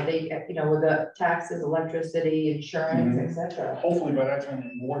seniors, you know, they, you know, with the taxes, electricity, insurance, Mhm. et cetera. hopefully by that time,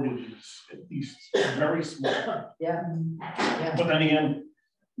 the mortgage is at least very small. Yeah, yeah. But then again,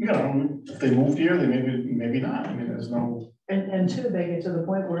 you know, if they moved here, they maybe not. I mean, there's no. And two, they get to the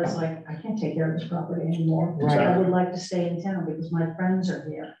point where it's like, I can't take care of this property anymore. Right. I would like to stay in town because my friends are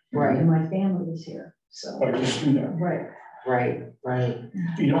here. Right. And my family is here, so. But just do that. Right. Right.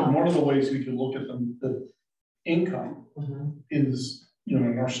 You know, one of the ways we could look at the income Mhm. is, you know,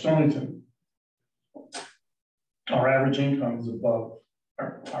 in North Stonington, our average income is above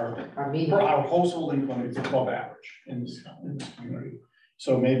Our median. our household income is above average in this community.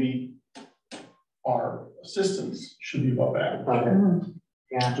 So maybe our assistance should be above average. Mhm.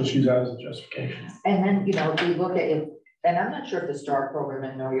 Yeah. Just use that as a justification. And then, you know, if we look at it, and I'm not sure if the STAR program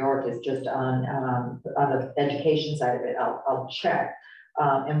in New York is just on the education side of it, I'll check.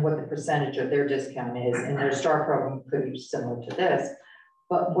 And what the percentage of their discount is, and their STAR program could be similar to this.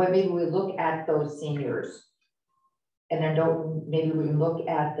 But when maybe we look at those seniors, and then maybe we can look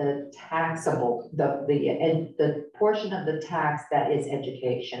at the taxable, the portion of the tax that is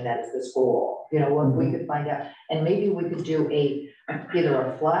education, that is the school. You know, what we could find out, and maybe we could do either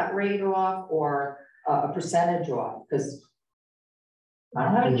a flat rate off or a percentage off, because I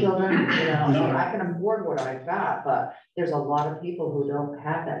don't have any children, you know, I can afford what I've got, but there's a lot of people who don't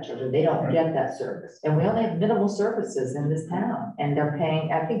have that children. They don't get that service. And we only have minimal services in this town, and they're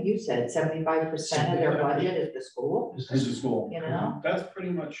paying, I think you said 75% of their budget is the school, This is school. you know? That's pretty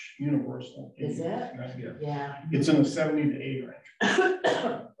much universal. Is it? Yeah. Yeah. It's in the 70 to 80 range.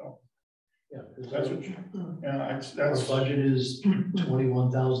 Yeah, That's what, yeah, our that's, budget is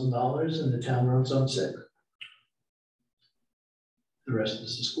 $21,000 and the town runs on 6. The rest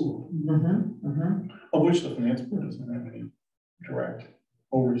is the school. of which the finance board doesn't have any direct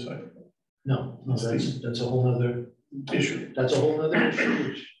oversight No, that's a whole nother, issue. that's a whole nother issue,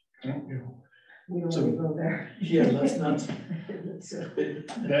 which, you know. We don't So- want to go there. Yeah, let's not.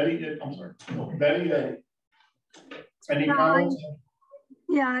 Betty, I'm sorry, Betty, any No, comments?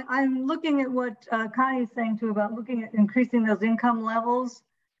 Yeah, I'm looking at what Connie is saying too about looking at increasing those income levels.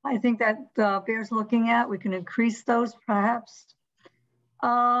 I think that bears looking at. We can increase those perhaps.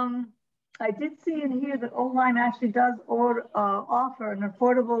 I did see in here that Old Lyme actually does offer an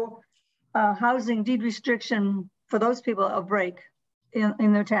affordable housing deed restriction for those people, a break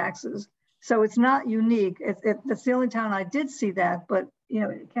in their taxes. So it's not unique. It's the only town I did see that, but you know,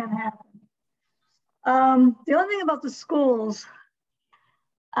 it can happen. The only thing about the schools,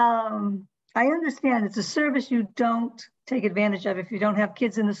 I understand it's a service you don't take advantage of if you don't have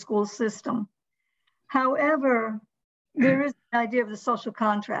kids in the school system. However, there is an idea of the social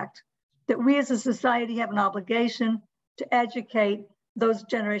contract that we as a society have an obligation to educate those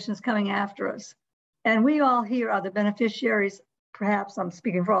generations coming after us. And we all here are the beneficiaries, perhaps I'm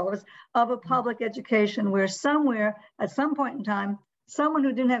speaking for all of us, of a public education where somewhere at some point in time, someone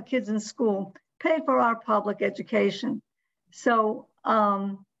who didn't have kids in school paid for our public education. So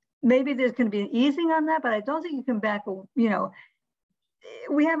maybe there's going to be an easing on that, but I don't think you can back, you know,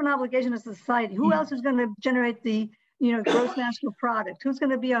 we have an obligation as a society. Who else is going to generate the, you know, gross national product? Who's going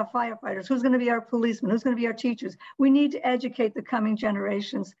to be our firefighters? Who's going to be our policemen? Who's going to be our teachers? We need to educate the coming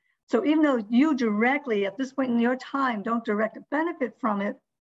generations. So even though you directly at this point in your time don't direct a benefit from it,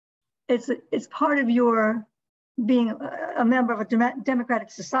 it's part of your being a member of a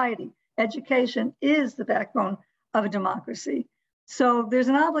democratic society. Education is the backbone of a democracy. So there's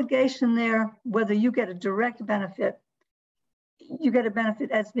an obligation there, whether you get a direct benefit, you get a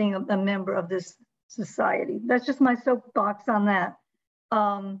benefit as being a member of this society. That's just my soapbox on that.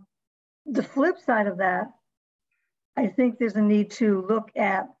 The flip side of that, I think there's a need to look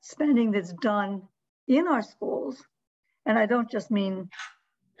at spending that's done in our schools. And I don't just mean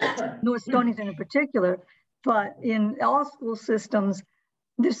North Stonington in particular, but in all school systems,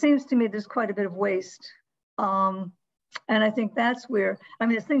 there seems to me there's quite a bit of waste. And I think that's where, I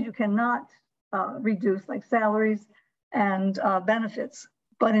mean, there's things you cannot reduce, like salaries and benefits.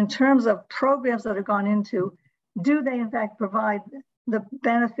 But in terms of programs that have gone into, do they in fact provide the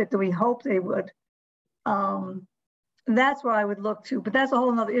benefit that we hope they would? That's where I would look to, but that's a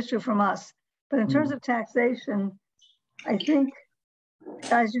whole nother issue from us. But in terms of taxation, I think,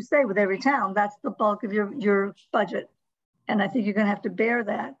 as you say, with every town, that's the bulk of your budget. And I think you're gonna have to bear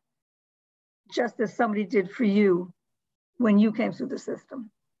that, just as somebody did for you when you came through the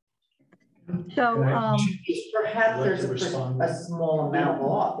system. So, Perhaps Like there's to respond? a small amount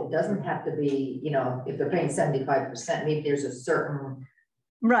off. It doesn't have to be, you know, if they're paying 75%, maybe there's a certain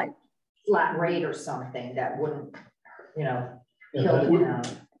right, flat rate or something that wouldn't, you know, Yeah, kill that the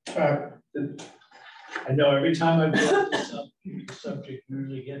would- town. I know every time I brought this up, the subject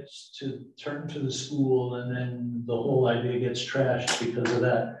usually gets to turn to the school and then the whole idea gets trashed because of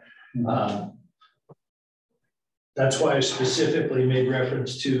that. That's why I specifically made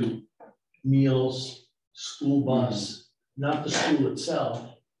reference to meals, school bus, not the school itself.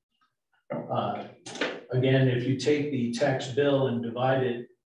 Again, if you take the tax bill and divide it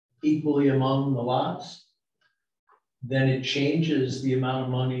equally among the lots, then it changes the amount of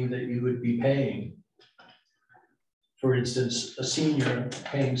money that you would be paying. For instance, a senior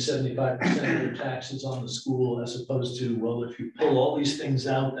paying 75% of their taxes on the school, as opposed to, well, if you pull all these things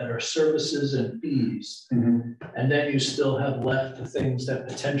out that are services and fees, and then you still have left the things that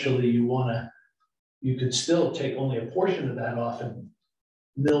potentially you could still take only a portion of that off and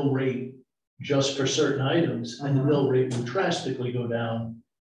mill rate just for certain items, and the mill rate would drastically go down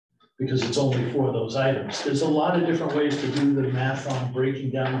because it's only for those items. There's a lot of different ways to do the math on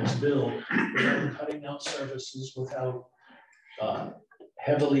breaking down this bill, without cutting out services, without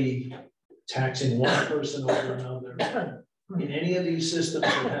heavily taxing one person over another. In any of these systems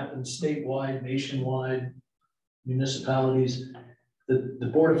that happen statewide, nationwide, municipalities, the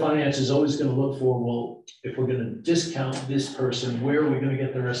Board of Finance is always going to look for, well, if we're going to discount this person, where are we going to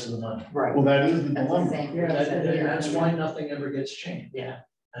get the rest of the money? Right. Well, that is the That's the dilemma. same. That's why nothing ever gets changed. Yeah.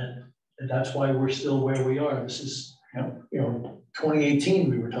 And that's why we're still where we are. This is, 2018,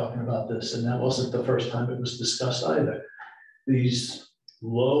 we were talking about this, and that wasn't the first time it was discussed either. These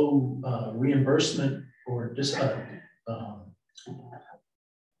low reimbursement or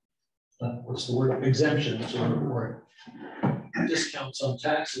what's the word, exemptions or discounts on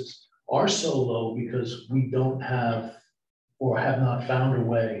taxes are so low because we don't have or have not found a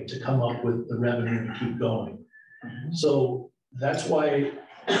way to come up with the revenue to keep going. So that's why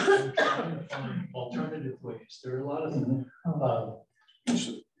I'm trying to find alternative ways. There are a lot of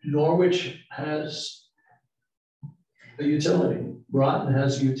Norwich has a utility. Groton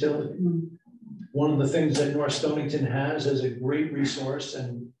has a utility. One of the things that North Stonington has as a great resource,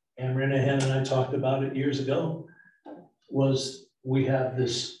 and Ann Rinahan and I talked about it years ago, was we have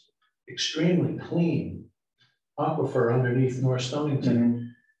this extremely clean aquifer underneath North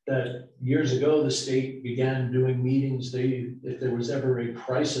Stonington that years ago the state began doing meetings. If there was ever a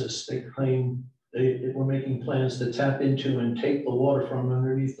crisis, they claimed they were making plans to tap into and take the water from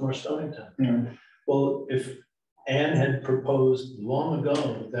underneath North Stonington. Well, if Ann had proposed long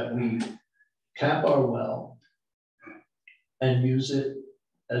ago that we cap our well and use it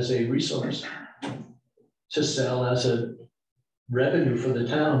as a resource to sell as a revenue for the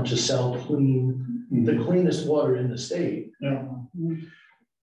town to sell the cleanest water in the state. Yeah.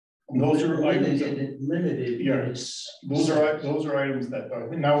 Those are items. Limited. Yeah. It's Those are items that I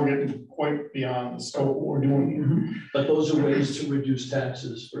think now we're getting quite beyond the scope of what we're doing here. But those are ways to reduce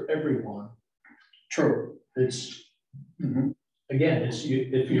taxes for everyone. True. It's again,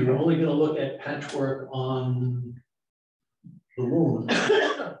 if you're only going to look at patchwork on the wound,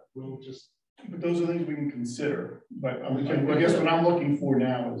 we'll just. But those are things we can consider. But I guess what I'm looking for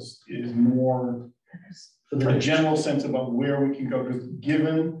now is more a general sense about where we can go. Because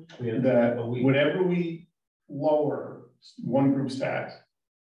given that whatever we lower one group's tax,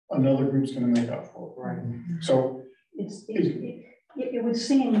 another group's going to make up for it. Right. So it would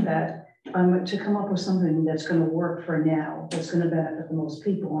seem that to come up with something that's going to work for now, that's going to benefit the most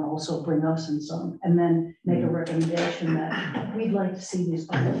people and also bring us in some, and then make a recommendation that we'd like to see these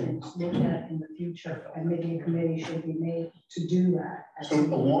other things looked at in the future, and maybe a committee should be made to do that. So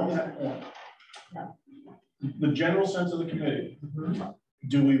along that point, the general sense of the committee,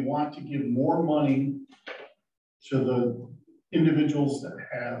 do we want to give more money to the individuals that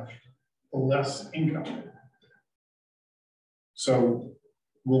have less income? So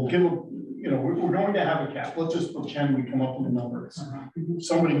we'll give, we're going to have a cap. Let's just pretend we come up with a number.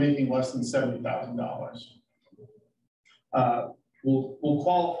 Somebody making less than $70,000 will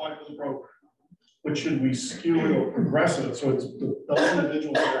qualify for the program. But should we skew it or progress it? So it's those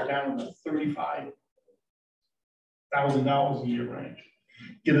individuals that are down in the $35,000 a year range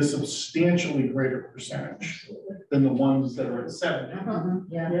get a substantially greater percentage than the ones that are at 70.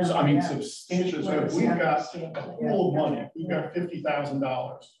 Yeah. So, I mean, substantially. So if we've got a pool of money, we've got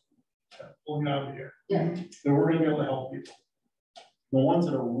 $50,000 pulling out of here, then we're going to be able to help people. The ones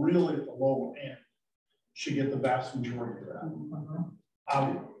that are really at the lower end, should get the vast majority of that.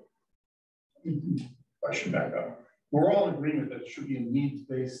 I should back up. We're all in agreement that it should be a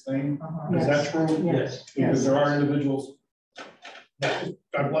needs-based thing. Is that true? Yes. Because there are individuals that,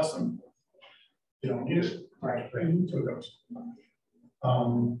 God bless them, you don't need it. Right. So it goes.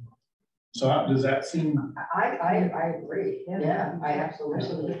 So does that seem? I agree. Yeah. Yeah, I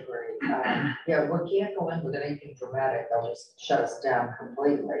absolutely agree. Yeah, we can't go in with anything dramatic. They'll just shut us down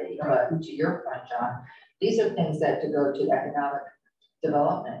completely. But to your point, John, these are things that to go to economic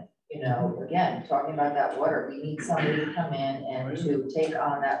development. You know, again, talking about that water, we need somebody to come in and to take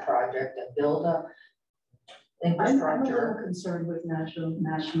on that project and build a I'm a infrastructure. little concerned with natural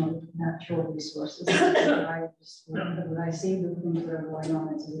resources. When I see the things that are going on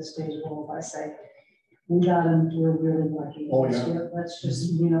into this stage world, I say, we got them, we're really lucky. Oh, yeah. Let's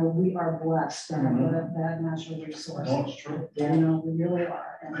just, you know, we are blessed to have that natural resource. No, it's true. You know, we really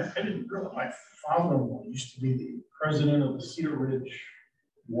are. I didn't realize my father-in-law used to be the president of the Cedar Ridge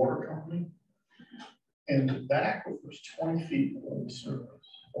Water Company. And that was 20 feet of the surface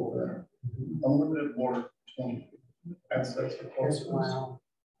over there. Unlimited water, 20 feet. That's the closest. Wow.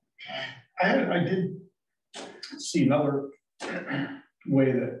 I did see another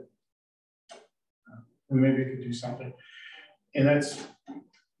way that we maybe could do something. And that's,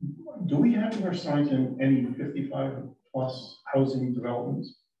 do we have in our signs in any 55 plus housing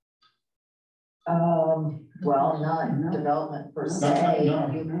developments? Well, not No. development per No, se.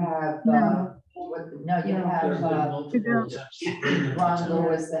 no. You have, No. you No. have, There's been multiple attempts to bring them to Ron town.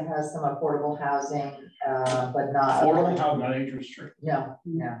 Lewis that has some affordable housing, but not. Affordable housing, not age restricted. No,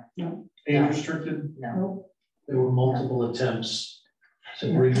 no, Age restricted, no. Nope. There were multiple attempts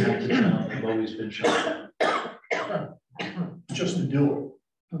to bring them to town, have always been shut down. just to do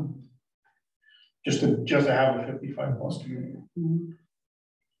it. Just to have a 55 plus community. Mhm.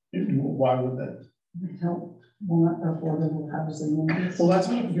 Why would that? We don't want affordable housing. Well, that's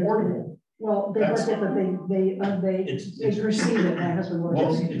not affordable. Well, they That's- work it, but they perceive it. My husband works.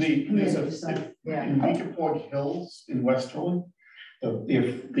 Well, in there's so. Yeah. in Meekapog Hills in Westerly,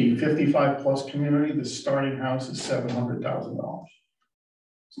 if the 55 plus community, the starting house is $700,000.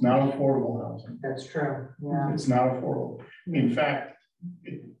 It's not affordable housing. That's true, yeah. It's not affordable. In fact,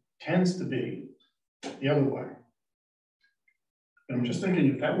 it tends to be the other way. And I'm just thinking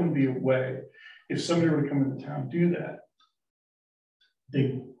if that would be a way, if somebody were to come into town, do that.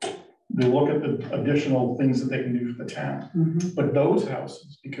 They look at the additional things that they can do for the town. Mhm. But those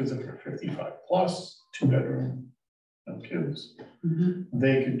houses, because if they're 55 plus, 2-bedroom, no kids, Mhm.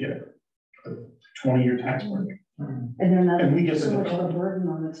 they could get a 20-year tax break. And they're not And we get so the much of a development. burden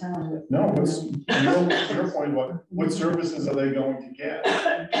on the town with. No, what's your point about what services are they going to get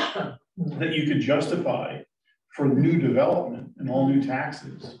that you could justify for new development and all new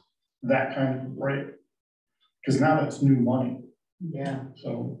taxes, that kind of a break? Because now that's new money, Yeah.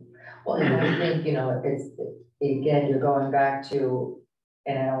 so. Well, and I think, you know, it's, again, you're going back to,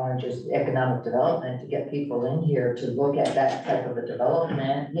 and I don't want to just economic development to get people in here to look at that type of a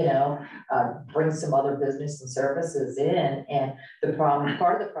development, you know, bring some other business and services in. And the problem,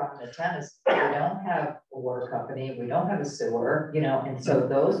 part of the problem in town is we don't have a water company, we don't have a sewer, you know, and so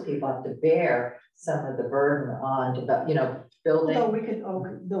those people have to bear some of the burden on, you know, building. Though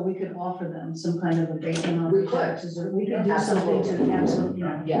we could offer them some kind of abatement on We the could. taxes, or we could do something to absolutely, you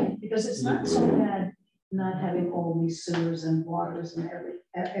know, Yeah. because it's not so bad not having all these sewers and waters and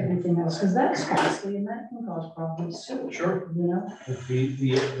everything else, because that's costly and that can cause problems too. Sure. You know?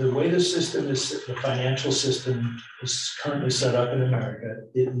 The way the system is, the financial system is currently set up in America,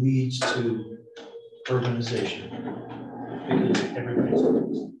 it leads to urbanization. Because everybody's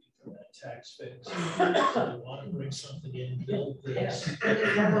looking for that tax fix. So they want to bring something in, build this. And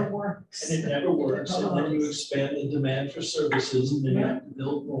it never works. And it never works, and then you expand the demand for services, and then you have to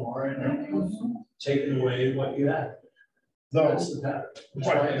build more, and you've taken away what you had. Though, That's the pattern. That's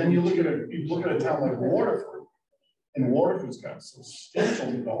right, why then you look at a town like Waterford, and Waterford's got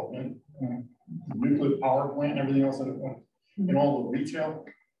substantial development, nuclear power plant, and everything else that it went, and all the retail,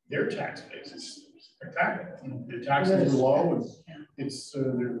 their tax base is spectacular. Their taxes are low, and it's,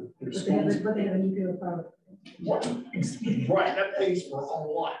 their schools. But they have a nuclear power. What, right, that pays for a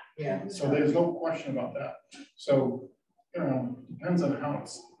lot. Yeah. So there's no question about that. So, you know, depends on how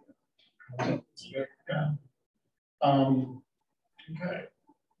it's. Yeah. Okay.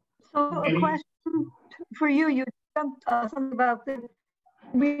 So a Any- question for you, you said something about that.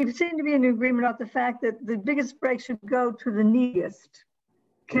 We seem to be in agreement about the fact that the biggest break should go to the neediest.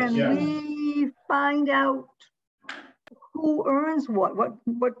 Can Yes. we find out who earns what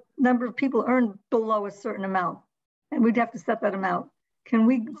number of people earn below a certain amount? And we'd have to set that amount.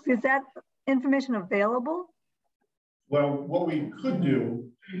 is that information available? Well, what we could do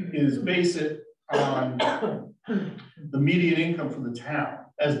is base it on the median income for the town,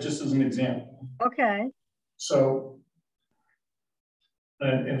 just as an example. Okay, So,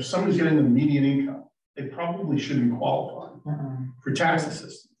 and if somebody's getting the median income, they probably shouldn't qualify for tax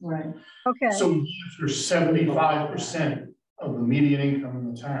assistance. Right. okay, So if you're 75% of the median income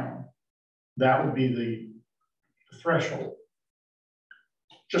in the town, that would be the threshold.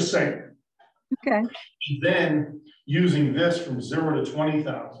 Just saying. okay. Then using this from 0 to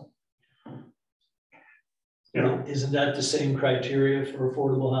 20,000. You know, Isn't that the same criteria for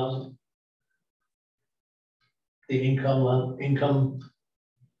affordable housing? The income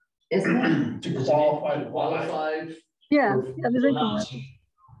Isn't it? to qualify to qualify Yeah, for yeah, there's affordable income. housing.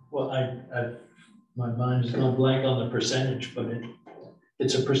 Well, my mind has gone blank on the percentage, but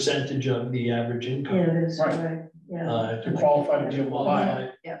it's a percentage of the average Yeah, income. it is, Right. right, yeah. to qualify to be able to buy it.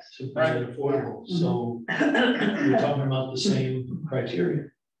 Qualify Yes. to be Right. affordable, so we're talking about the same criteria.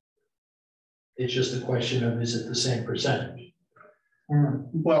 It's just a question of, is it the same percentage?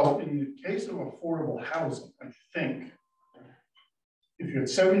 Well, in the case of affordable housing, I think if you're at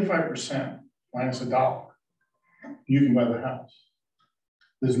 75% minus $1, you can buy the house.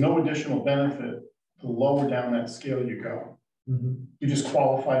 There's no additional benefit the lower down that scale you go. You just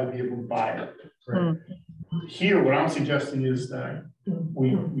qualify to be able to buy it. Right. Here, what I'm suggesting is that we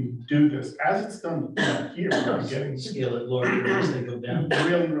do this as it's done here. We're getting Scale it larger as they go down.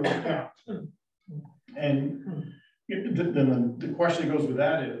 really down. And then the question that goes with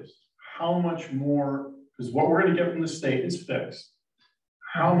that is how much more, because what we're going to get from the state is fixed.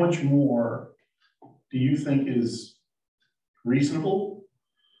 How much more do you think is reasonable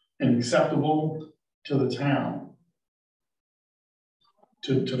and acceptable to the town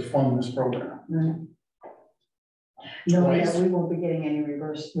to fund this program? Right. No, Twice. yeah, we won't be getting any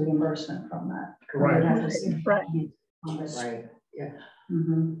reimbursement from that. Right. We'd have to see- Right. Right, yeah.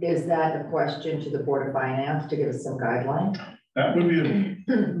 Mhm. Is that a question to the Board of Finance to give us some guideline, That would be,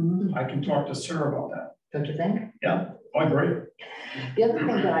 Mhm. I can talk to Sarah about that. don't you think? Yeah, I agree. The other thing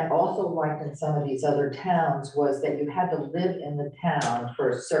that I also liked in some of these other towns was that you had to live in the town for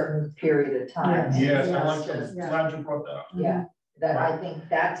a certain period of time. and Yes, it's I not like just- that. Glad you brought that up. Yeah, that I think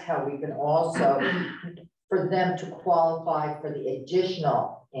that's how we can also, for them to qualify for the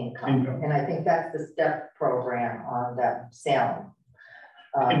additional income. Income. And I think that's the STEP program on that Salem.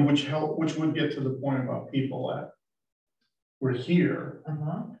 And which would get to the point about people that were here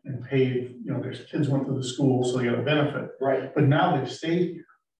and paid, you know, their kids went to the school, so they got a benefit. Right, But now they've stayed here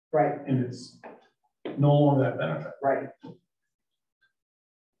right, and it's no longer that benefit. right.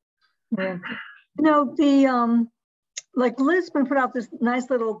 Yeah. You know, like Lisbon put out this nice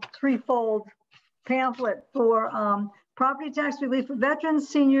little threefold pamphlet for property tax relief for veterans,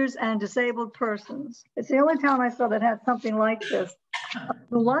 seniors, and disabled persons. It's the only town I saw that had something like this.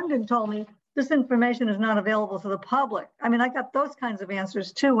 London told me this information is not available to the public. I mean, I got those kinds of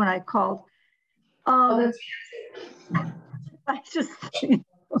answers too when I called. Oh, that's I just didn't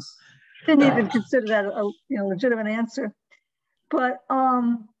even consider that a legitimate answer. But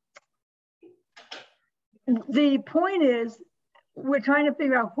the point is, we're trying to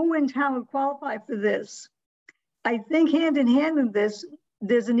figure out who in town would qualify for this. I think hand in hand with this,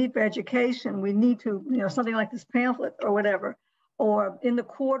 there's a need for education. We need to, something like this pamphlet or whatever, or in the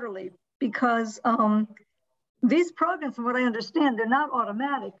quarterly, because these programs, from what I understand, they're not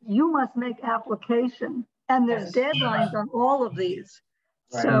automatic. You must make application, and there's deadlines on all of these.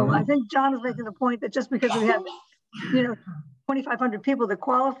 Right. So I think John is making the point that just because we have, 2,500 people that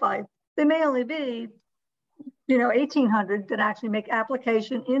qualify, there may only be 1,800 that actually make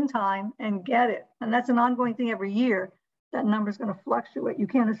application in time and get it. And that's an ongoing thing every year. That number is going to fluctuate. You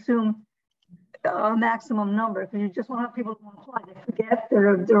can't assume a maximum number because you just won't have people who apply. They forget,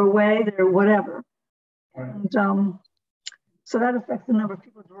 they're away, they're whatever. Right. And so that affects the number of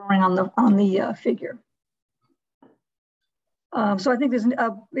people drawing on the figure. So I think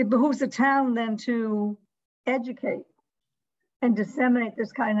it behooves the town then to educate and disseminate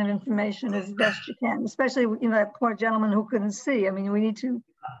this kind of information as best you can, especially, that poor gentleman who couldn't see. I mean, we need to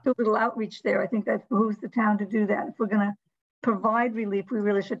do a little outreach there. I think that behooves the town to do that. If we're going to provide relief, we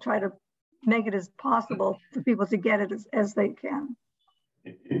really should try to make it as possible for people to get it as they can.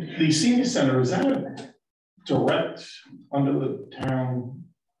 The senior center, is that a direct under the town?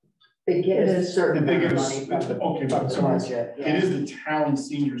 They get a certain They amount get of a- money from the okay, but so budget. It is the town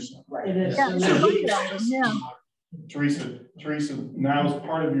senior center. Right. It is. Yeah, So it's a budget item, yeah. Teresa, now as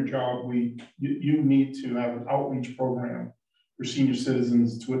part of your job, you need to have an outreach program for senior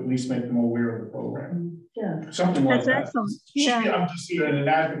citizens to at least make them aware of the program. something like That's that. excellent. Yeah. I'm just an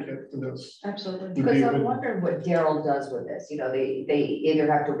advocate for this. Absolutely. Would be Because a I'm good- wondering what Daryl does with this, you know, they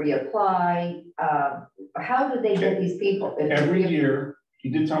either have to reapply, how do they get these people? If they Every reapply- year, he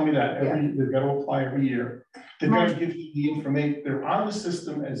did tell me that, they've got to apply every year. They've got to give you the information, they're on the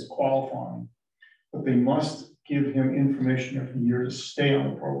system as qualifying, but they must give him information every year to stay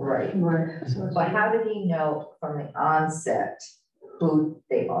on the program. Right, Right. but how did he know from the onset who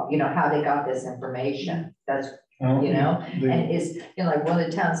they are, you know, how they got this information? That's, you know, and is, you know, like one of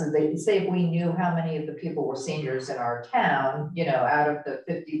the towns, they say if we knew how many of the people were seniors in our town, you know, out of the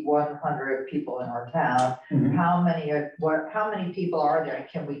 5,100 people in our town, Mhm. how many people are there, and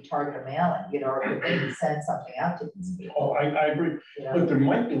can we target a mailing, you know, or could they send something out to these people? Oh, I agree, You know? but there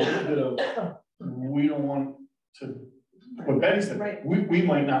might be a little bit of, we don't want to, what Betty said, Right. we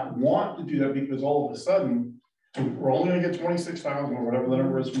might not want to do that because all of a sudden, we're only gonna get 26,000 or whatever the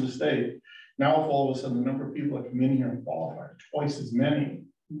number is from the state. Now, if all of a sudden the number of people that come in here and qualify are twice as many,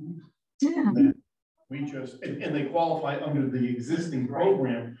 Yeah. then we just, and they qualify under the existing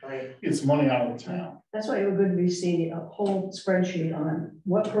program, Right, it's money out of the town. That's why it would good to see a whole spreadsheet on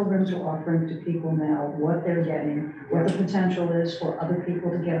what programs we're offering to people now, what they're getting, what the potential is for other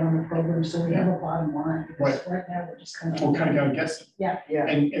people to get on the program, so we have a bottom line. Because right now, we're just kind We're of. kind of guessing. yeah,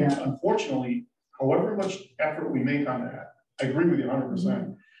 And yeah, unfortunately, however much effort we make on that, I agree with you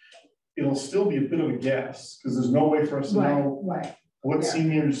 100%. It'll still be a bit of a guess, because there's no way for us to know Right, what Yeah.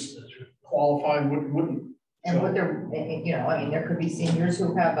 seniors qualify and what wouldn't. and what they're, you know, I mean, there could be seniors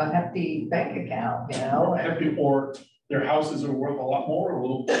who have a hefty bank account, you know? Or their houses are worth a lot more, or a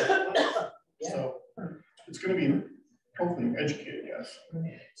little bit less. So it's gonna be hopefully an educated guess.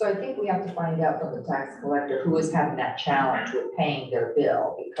 So I think we have to find out from the tax collector who is having that challenge with paying their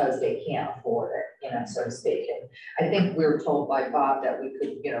bill because they can't afford it, you know, so to speak. And I think we were told by Bob that we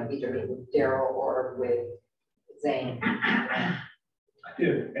could, you know, either meet with Daryl or with Zane. I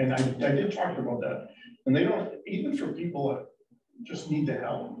did, and I did talk to them about that, and they don't, even for people that just need the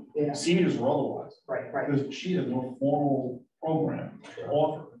help, Yeah, seniors or otherwise, right, right. because she has no formal program to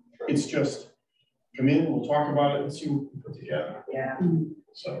offer. It's just, come in, we'll talk about it and see what we put together. Yeah,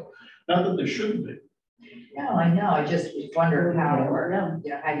 So, not that there shouldn't be. no, I know, I just wondered how, or, Yeah. you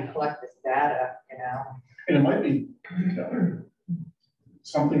know, how you collect this data, you know? And it might be, you know,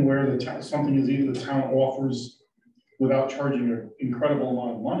 something where the town, something is either the town offers without charging an incredible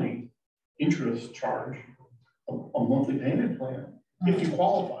amount of money, interest charge, a monthly payment plan. If you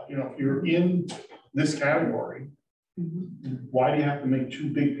qualify, you know, if you're in this category, why do you have to make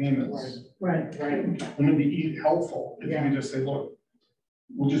two big payments? right. Right. Wouldn't it be helpful if you could just say, look,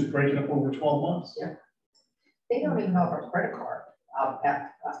 we'll just break it up over 12 months? Yeah. They don't even have a credit card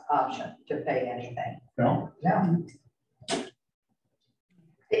option to pay anything. No? No.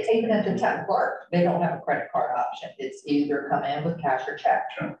 Even at the town clerk, they don't have a credit card option. It's either come in with cash or check.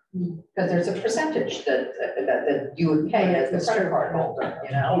 Sure. Because there's a percentage that you would pay as the credit card holder,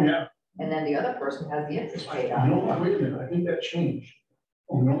 you know? Oh, yeah. And then the other person has the interest rate You on know it. what, wait a minute, I think that changed.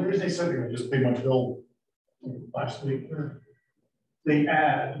 Oh, the only reason they said they're gonna just pay my bill last week, they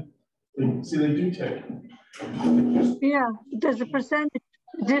add, see, they do take. Yeah, there's a percentage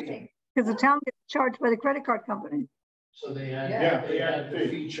addition, because the town gets charged by the credit card company. So they add, Yeah. they add the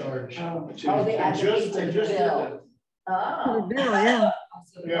fee charge. Oh. Oh, they add the Just- fee to they the just did bill. that. For the Oh. bill, yeah.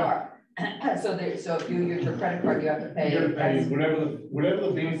 So they are. So if you use your credit card, you have to pay. You gotta pay X whatever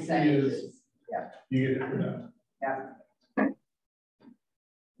the bank fee is, percentages. you get it for that.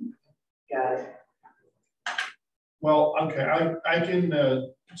 Got it. Well, okay, I can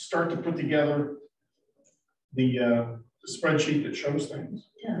start to put together the spreadsheet that shows things.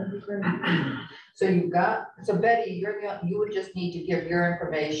 Yeah, that'd be great. So so Betty, you would just need to give your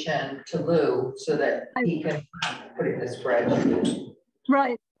information to Lou so that he can put it in the spreadsheet.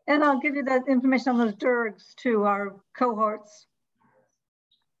 Right, and I'll give you that information on those DERGs too, our cohorts.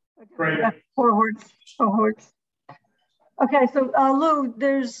 Great. Cohorts. Okay, so Lou,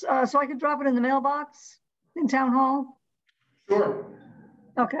 there's, so I could drop it in the mailbox in town hall? Sure,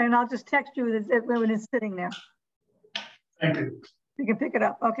 Okay, and I'll just text you when it's sitting there. thank you. You can pick it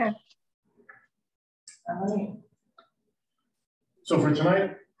up, okay. All right. So for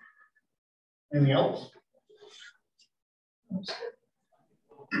tonight, anything else?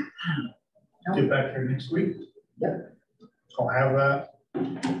 Get back here next week. Yep. I'll have that.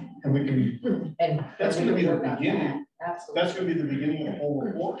 And we can, And That's gonna be the work on beginning. that. Absolutely. that's gonna be the beginning of the whole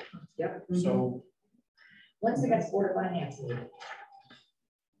report. Yep. So When's the next Board of Finance meeting?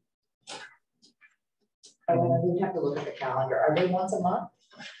 Oh, we have to look at the calendar. Are they once a month?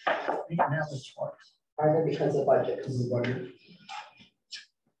 we can have this twice, Are they because of budget? because of the budget.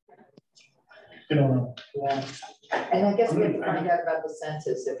 I don't know. Yeah, and I guess we have to find out about the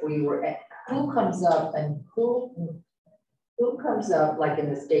census, if we were, who comes up and who comes up, like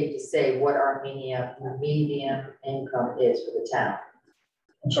in the state, to say what our median income is for the town?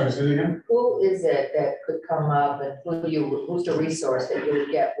 I'm sorry, say it again? Who is it that could come up and who's the resource that you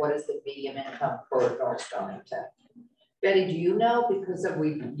would get, what is the median income for North Stonington? Betty, do you know, because of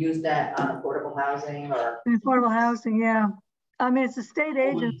we used that on affordable housing or? Affordable housing, yeah. I mean, it's a state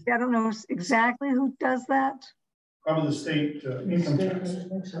agency. I don't know exactly who does that. Probably the state income tax,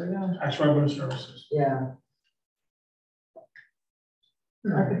 tax revenue services. Yeah.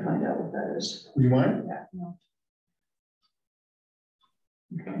 I could find out what that is. You mind? Yeah. No.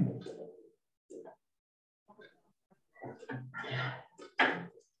 Okay.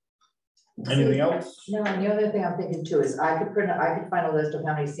 Anything else? No, and the other thing I'm thinking too is I could find a list of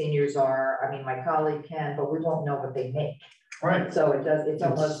how many seniors are, I mean, my colleague can, but we won't know what they make. Right, So it's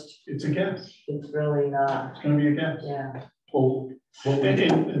almost, it's a guess. it's really not, It's gonna be a guess. yeah. Well,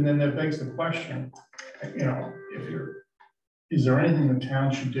 and then that begs the question, you know, is there anything the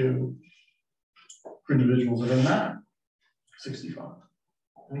town should do for individuals that are not 65?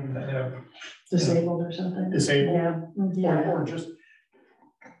 I mean, that have Disabled or something? disabled, Yeah, yeah. or just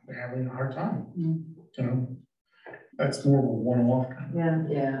they're having a hard time, Mm. you know? That's more of a one-off kind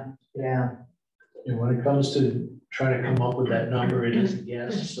of. Yeah. And when it comes to trying to come up with that number, it is a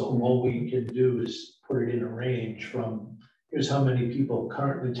guess. So all we can do is put it in a range from, here's how many people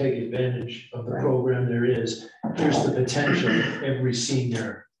currently take advantage of the Right. program there is. Here's the potential of every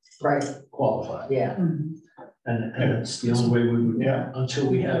senior Right, qualified. yeah, Mhm. And that's the only way we would, Yeah. until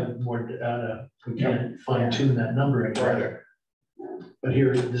we have more data, we can't fine tune that number any better. But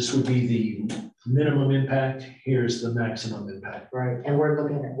here, this would be the minimum impact, here's the maximum impact. right, and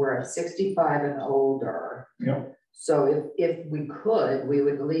we're at 65 and older. Yep, So if we could, we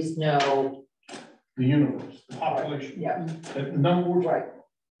would at least know, the universe, the population, yeah, the numbers. right,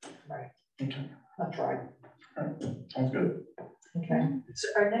 Okay, that's right, sounds good. okay. So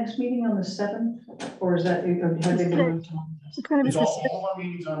our next meeting on the 7th, or is that, or have they been moved to? It's going to be It's the all our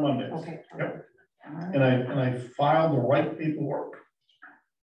meetings on Mondays. Okay. Yep. All right. And I filed the right paperwork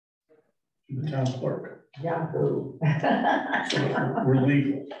to the town clerk, Yahoo. so that we're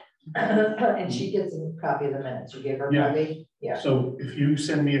legal. And she gets a copy of the minutes, you gave her a Yeah. copy? Yeah. So if you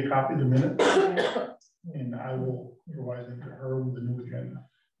send me a copy of the minutes, and I will provide them to her with the new agenda.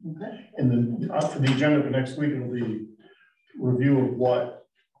 Okay. And then for the agenda for next week, it'll be review of what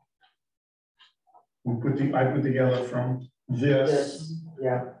I put together from this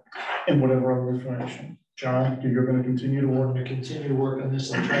Yeah, and whatever other information. John, you're gonna continue to I'm work. gonna continue to work on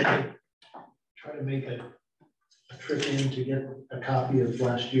this. I'll try to make a trip in to get a copy of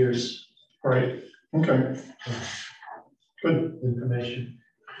last year's All right, okay. Good, information.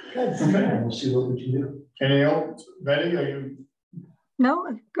 good. okay. And we'll see what we can do. Anything else? Betty, are you?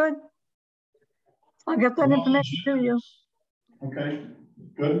 No, good. I'll get that information to you. Okay,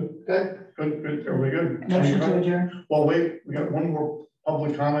 good, Good. good, are we good? Motion to adjourn. Well, wait, we got one more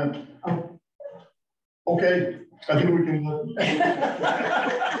public comment. Oh. Okay, I think we can.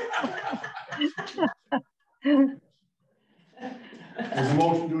 There's a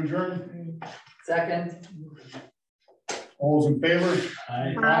motion to adjourn. Second. All those in favor?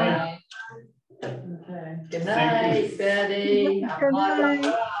 Aye. Okay. Good Thank night, Betty. I'm Good logging night.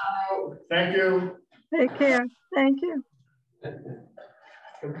 out. Thank you. Take care. Thank you.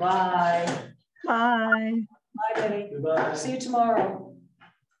 Goodbye. Bye. Bye, Betty. Goodbye. See you tomorrow.